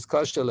b'shlishi is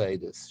kosher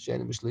leidus.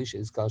 Sheni b'shlishi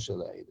is kosher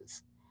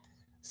leidus.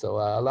 So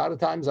a lot of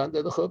times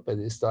under the chuppah,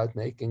 they start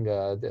making,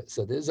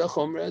 so there's a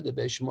chumrah, the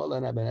Beis Shmuel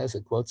and Aben Ezra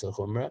quotes a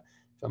chumrah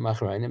from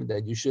Achrayim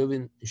that you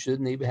shouldn't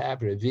even have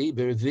revi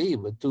b'revi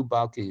with two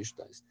balki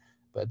yishtais.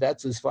 But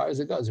that's as far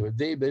as it goes.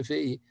 Revi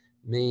b'revi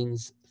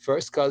means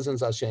first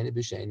cousins are sheni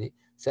b'sheni,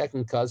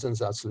 second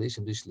cousins are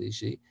shlishi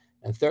b'shlishi,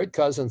 and third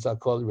cousins are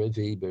called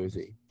revi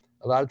b'revi.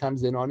 A lot of times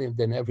they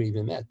never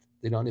even met.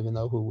 They don't even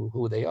know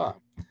who they are.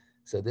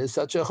 So there's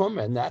such a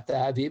chumrah not to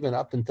have even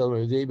up until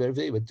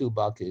Revi with two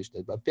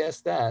balkishtas. But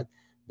past that,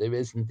 there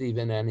isn't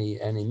even any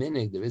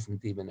meaning. There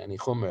isn't even any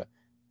chumrah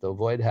to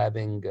avoid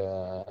having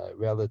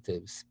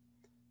relatives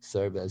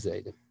serve as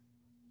Eidim.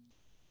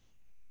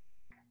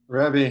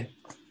 Rebbe,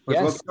 with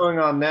yes. what's going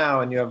on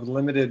now and you have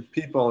limited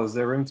people, is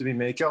there room to be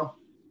mekel?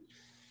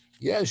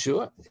 Yeah,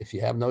 sure. If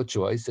you have no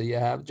choice, so you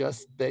have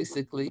just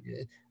basically,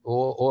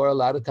 or a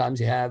lot of times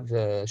you have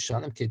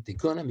shanim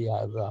kitikunim, you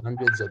have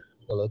hundreds of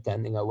people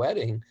attending a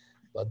wedding.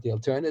 But the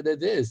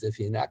alternative is if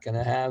you're not going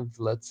to have,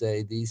 let's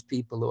say, these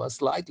people who are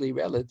slightly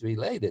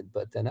related,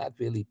 but they're not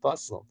really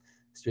puzzled,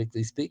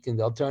 strictly speaking,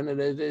 the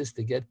alternative is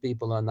to get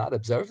people who are not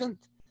observant,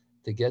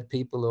 to get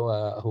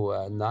people who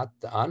are not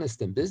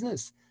honest in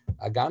business.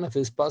 Aganif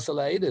is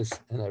pasalaitis,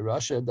 and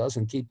Russia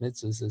doesn't keep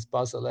mitzvahs as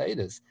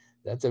pasalaitis.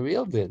 That's a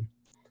real din.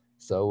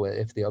 So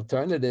if the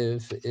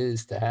alternative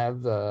is to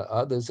have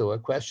others who are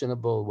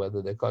questionable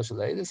whether they're kosher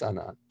ladies or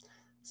not,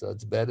 so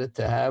it's better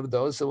to have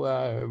those who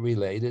are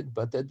related,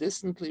 but they're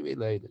distantly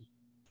related.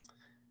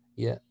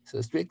 Yeah, so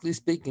strictly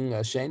speaking,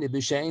 Sheni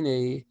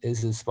b'Sheni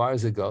is as far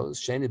as it goes.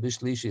 Sheni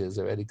b'Shlishi is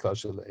already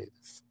kosher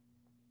ladies.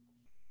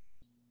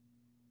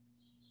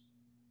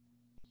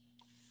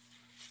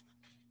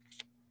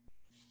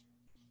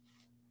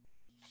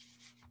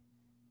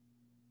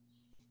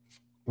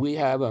 We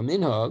have a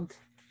minhag,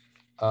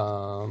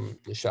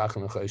 the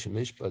Shachan Choshen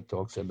Mishpat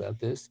talks about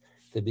this,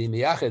 to be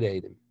miyachad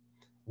edim.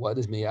 What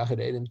is miyachad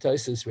edim?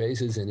 Tosfos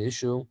raises an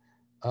issue.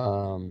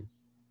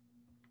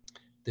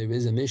 There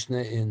is a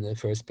Mishnah in the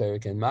first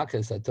parak in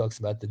Makkos that talks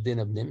about the din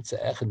of nimtza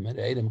echad min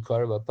edim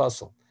korav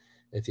apostle.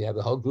 If you have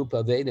a whole group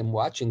of edim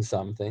watching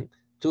something,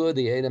 two of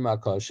the edim are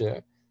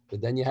kosher,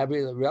 but then you have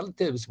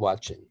relatives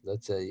watching.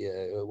 Let's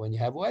say when you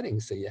have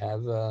weddings, so you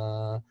have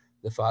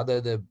the father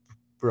of the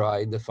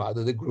bride, the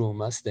father of the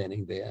groom are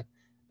standing there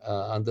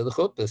under the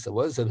chuppah. So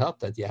what does it help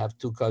that you have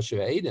two kosher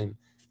edim,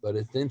 but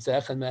it's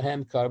nimtza echad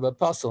mehem korav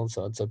apostle,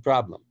 so it's a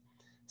problem.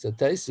 So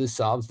Tosfos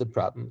solves the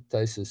problem.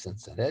 Tosfos in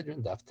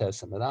Sanhedrin, Daf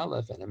Tesam and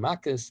Aleph, and in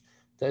Makkos,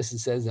 Tosfos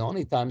says the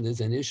only time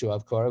there's an issue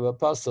of Korav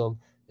Apostle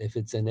if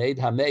it's an Eid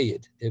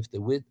Hameid, if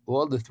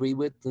all the three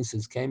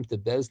witnesses came to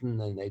Bezdin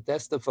and they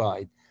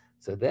testified.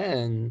 So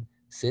then,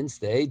 since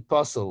the Eid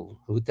Apostle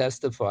who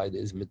testified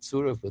is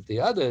Mitzurif with the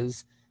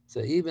others, so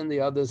even the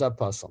others are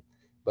Apostle.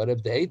 But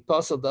if the Eid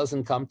Apostle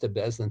doesn't come to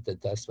Bezdin to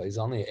testify, he's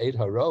only Eid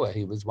Haroah,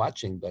 he was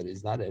watching, but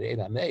he's not an Eid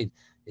Hameid,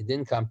 he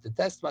didn't come to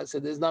testify, so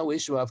there's no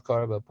issue of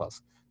Korav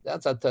Apostle.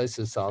 That's how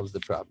Tosfos solves the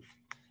problem.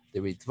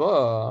 The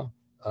Ritva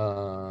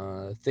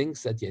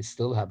thinks that you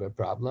still have a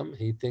problem.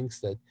 He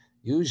thinks that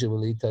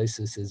usually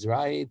Tosfos is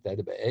right,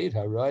 that Be'ed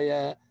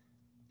Haraya,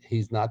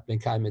 he's not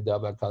Mekai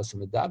Medaba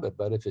Kasam Medaba,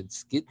 but if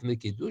it's Git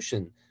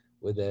Mikidushin,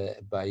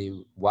 by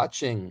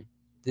watching,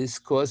 this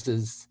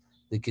causes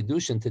the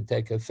Kiddushin to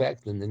take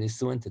effect and the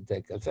Nisuin to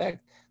take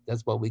effect.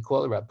 That's what we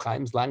call it, Rab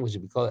Chaim's language,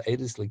 we call it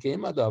Edis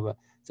Likim Adaba.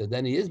 So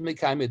then he is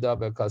Mekai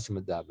Medaba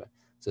Kasam Medaba.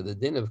 So the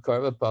din of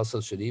Korav Apostle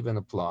should even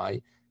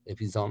apply if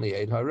he's only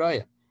Eid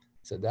Haraya.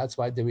 So that's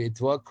why the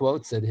Ritva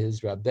quotes that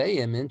his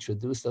Rabbeim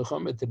introduced the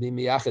Chumrah to be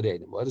Miyachad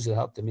Eidim. What does it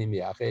help to be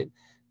Miyachad?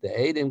 The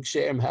Eidim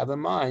Ksherim have in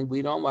mind,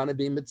 we don't want to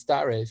be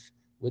Mitzdaref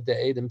with the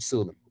Eidim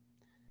Psulim,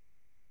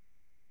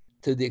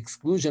 to the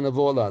exclusion of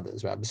all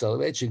others. Rabbi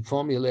Soloveitchik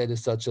formulated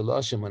such a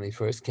lashon when he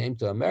first came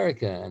to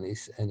America,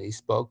 and he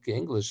spoke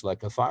English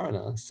like a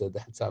foreigner. So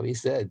that's how he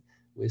said,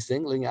 we're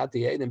singling out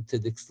the Eidim to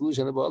the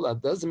exclusion of all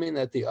others. Doesn't mean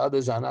that the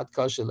others are not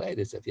kosher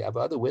ladies. If you have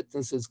other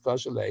witnesses,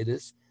 kosher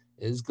ladies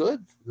is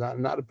good,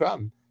 not a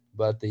problem.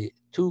 But the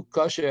two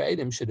kosher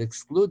Eidim should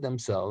exclude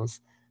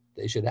themselves.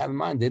 They should have in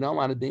mind they don't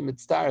want to be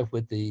mitzdaref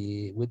with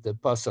the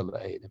pasal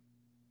Eidim.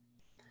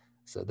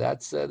 So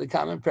that's the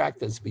common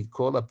practice. We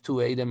call up two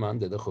Eidim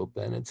under the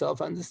chuppah, and it's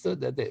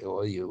self-understood that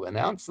or you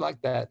announce like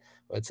that,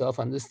 or it's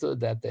self-understood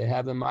that they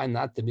have in mind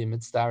not to be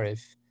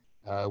mitzdaref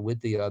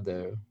with the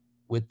other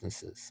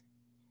witnesses.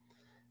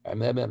 I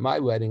remember at my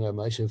wedding,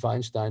 Moshe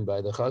Feinstein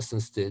by the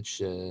Chassan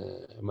stitch,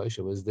 Moshe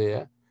was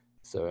there.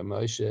 So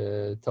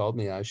Moshe told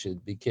me I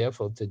should be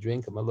careful to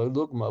drink a malor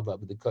lugma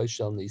of the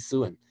koshel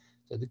nisuin.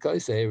 So the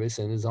kosher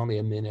is only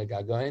a minhag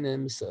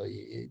agoinim, so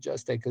you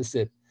just take a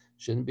sip.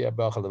 Shouldn't be a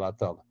bracha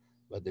levatala.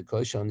 But the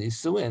koshel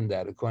nisuin,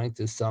 that according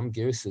to some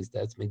girses,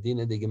 that's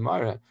Medina de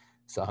Gemara.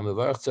 So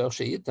hamavarach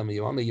tzorch sheyitam,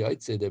 you only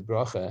yotze the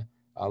bracha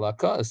ala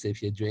kos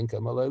if you drink a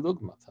malor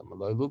lugma. A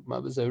malor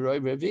lugma is a roi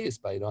revis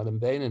by Yonam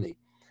Beinani.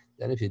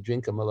 Then if you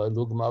drink a malay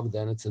lugmav,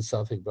 then it's a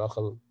safek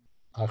bracha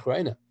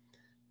achrayna.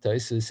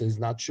 Tosfos is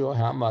not sure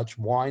how much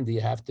wine do you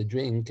have to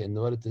drink in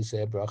order to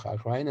say a bracha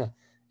achrayna.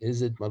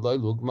 Is it Malay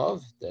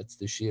Lugmov? That's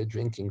the Shia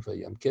drinking for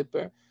Yom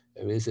Kippur.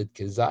 Or is it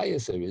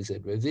Kezias? Or is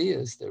it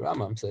Revius? The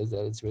Rambam says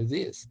that it's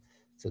Revius.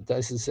 So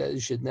Taisa says you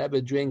should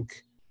never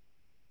drink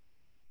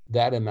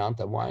that amount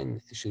of wine.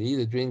 You should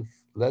either drink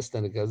less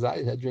than a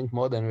Kezias or drink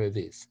more than a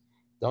Revius.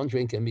 Don't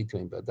drink in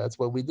between. But that's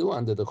what we do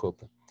under the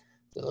chuppah.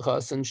 So the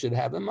chassan should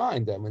have in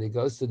mind that when he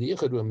goes to the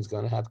yichud room, he's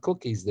going to have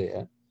cookies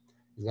there.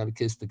 He's going to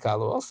kiss the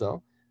kala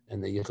also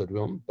in the yichud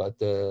room. But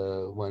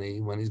when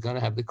he's going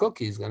to have the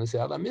cookie, he's going to say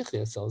ala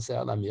michya. So he'll say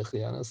ala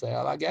michya and he'll say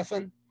ala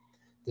gefen.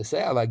 To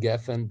say ala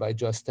gefen by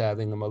just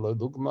having a malod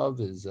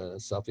lugmav is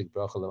safik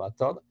bracha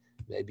levator.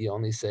 Maybe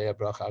only say a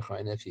bracha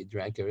achrayna if you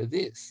drank a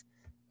revis.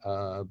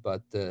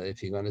 But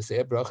if you're going to say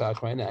a bracha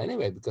achrayna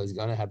anyway, because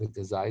you're going to have a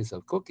kazayis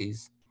of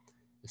cookies,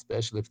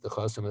 especially if the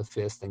chasam is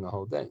fasting a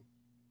whole day.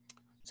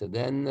 So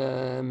then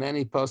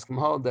many poskim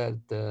hold that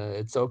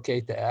it's okay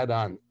to add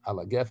on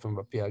ala gefen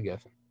or pia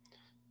gefen.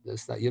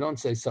 You don't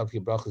say safki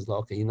brachas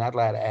loka. You're not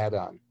allowed to add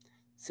on,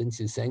 since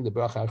you're saying the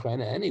bracha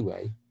achrayna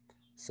anyway.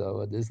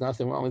 So there's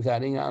nothing wrong with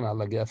adding on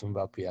ala gefen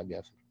or pia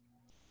gefen.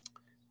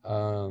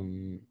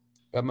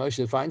 Rabbi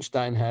Moshe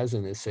Feinstein has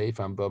in his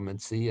Sefer on Bo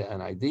Metzia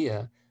an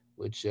idea,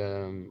 which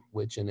in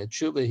a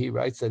tshuva he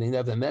writes that he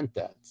never meant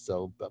that.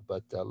 So,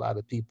 but a lot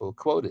of people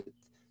quoted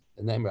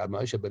the name Rabbi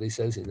Moshe, but he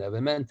says he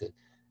never meant it.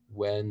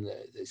 When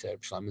they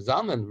said Shlomo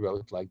Zalman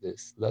wrote like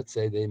this, let's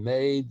say they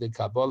made the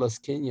Kabbalah's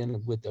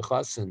Kinyan with the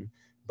Chassan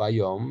by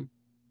Yom,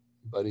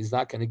 but he's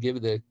not going to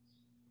give the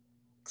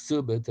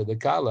Ksuba to the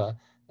Kala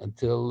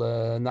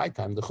until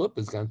nighttime. The Chuppah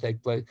is going to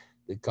take place.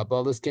 The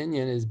Kabbalah's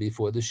Kinyan is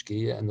before the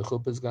Shkia, and the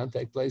Chuppah is going to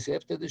take place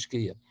after the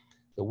Shkia.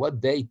 So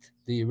what date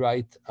do you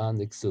write on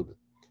the Ksuba?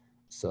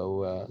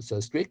 So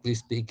strictly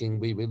speaking,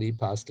 we really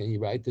paskin, you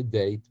write the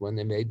date when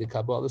they made the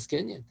Kabbalah's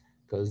Kinyan,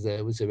 because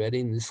it was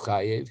already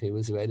Nischayev, he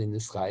was already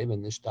Nischayev,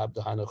 and Nishtab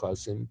the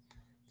Hanachasim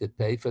to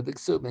pay for the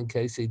Ksub in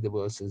case he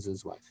divorces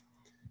his wife.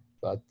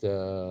 But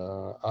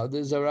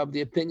others are of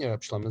the opinion,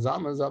 Reb Shlomo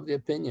Zalman is of the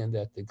opinion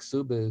that the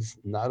Ksub is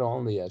not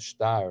only a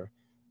star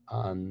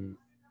on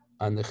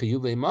the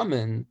Chiyuvei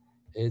Mammon,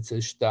 it's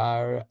a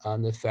star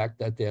on the fact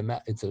that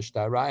it's a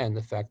starai on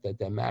the fact that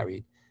they're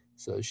married.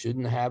 So you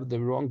shouldn't have the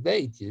wrong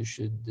date. You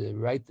should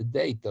write the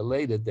date, the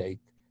later date,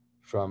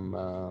 from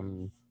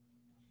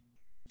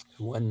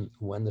when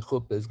the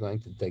chuppah is going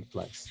to take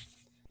place.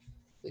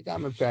 The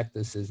common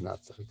practice is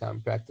not so. The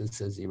common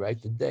practice is you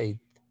write the date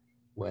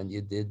when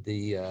you did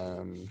the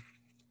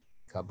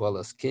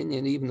Kabbalah's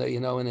Kinyan, even though you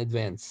know in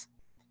advance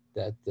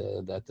that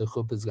the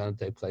chuppah is going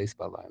to take place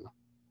by Laila.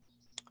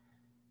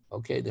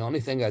 Okay, the only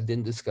thing I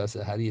didn't discuss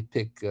is how do you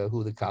pick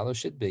who the kala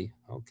should be.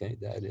 Okay,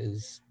 that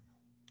is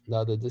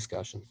another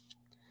discussion.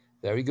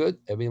 Very good.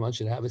 Everyone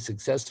should have a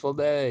successful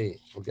day.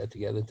 We'll get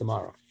together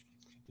tomorrow.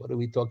 What are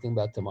we talking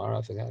about tomorrow?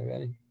 I forgot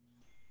already.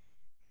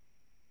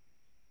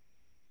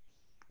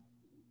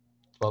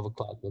 12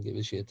 o'clock. We'll give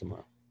a share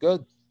tomorrow.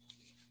 Good.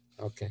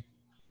 Okay.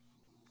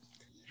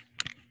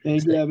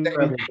 Thank you,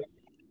 everybody.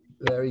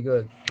 Very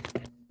good.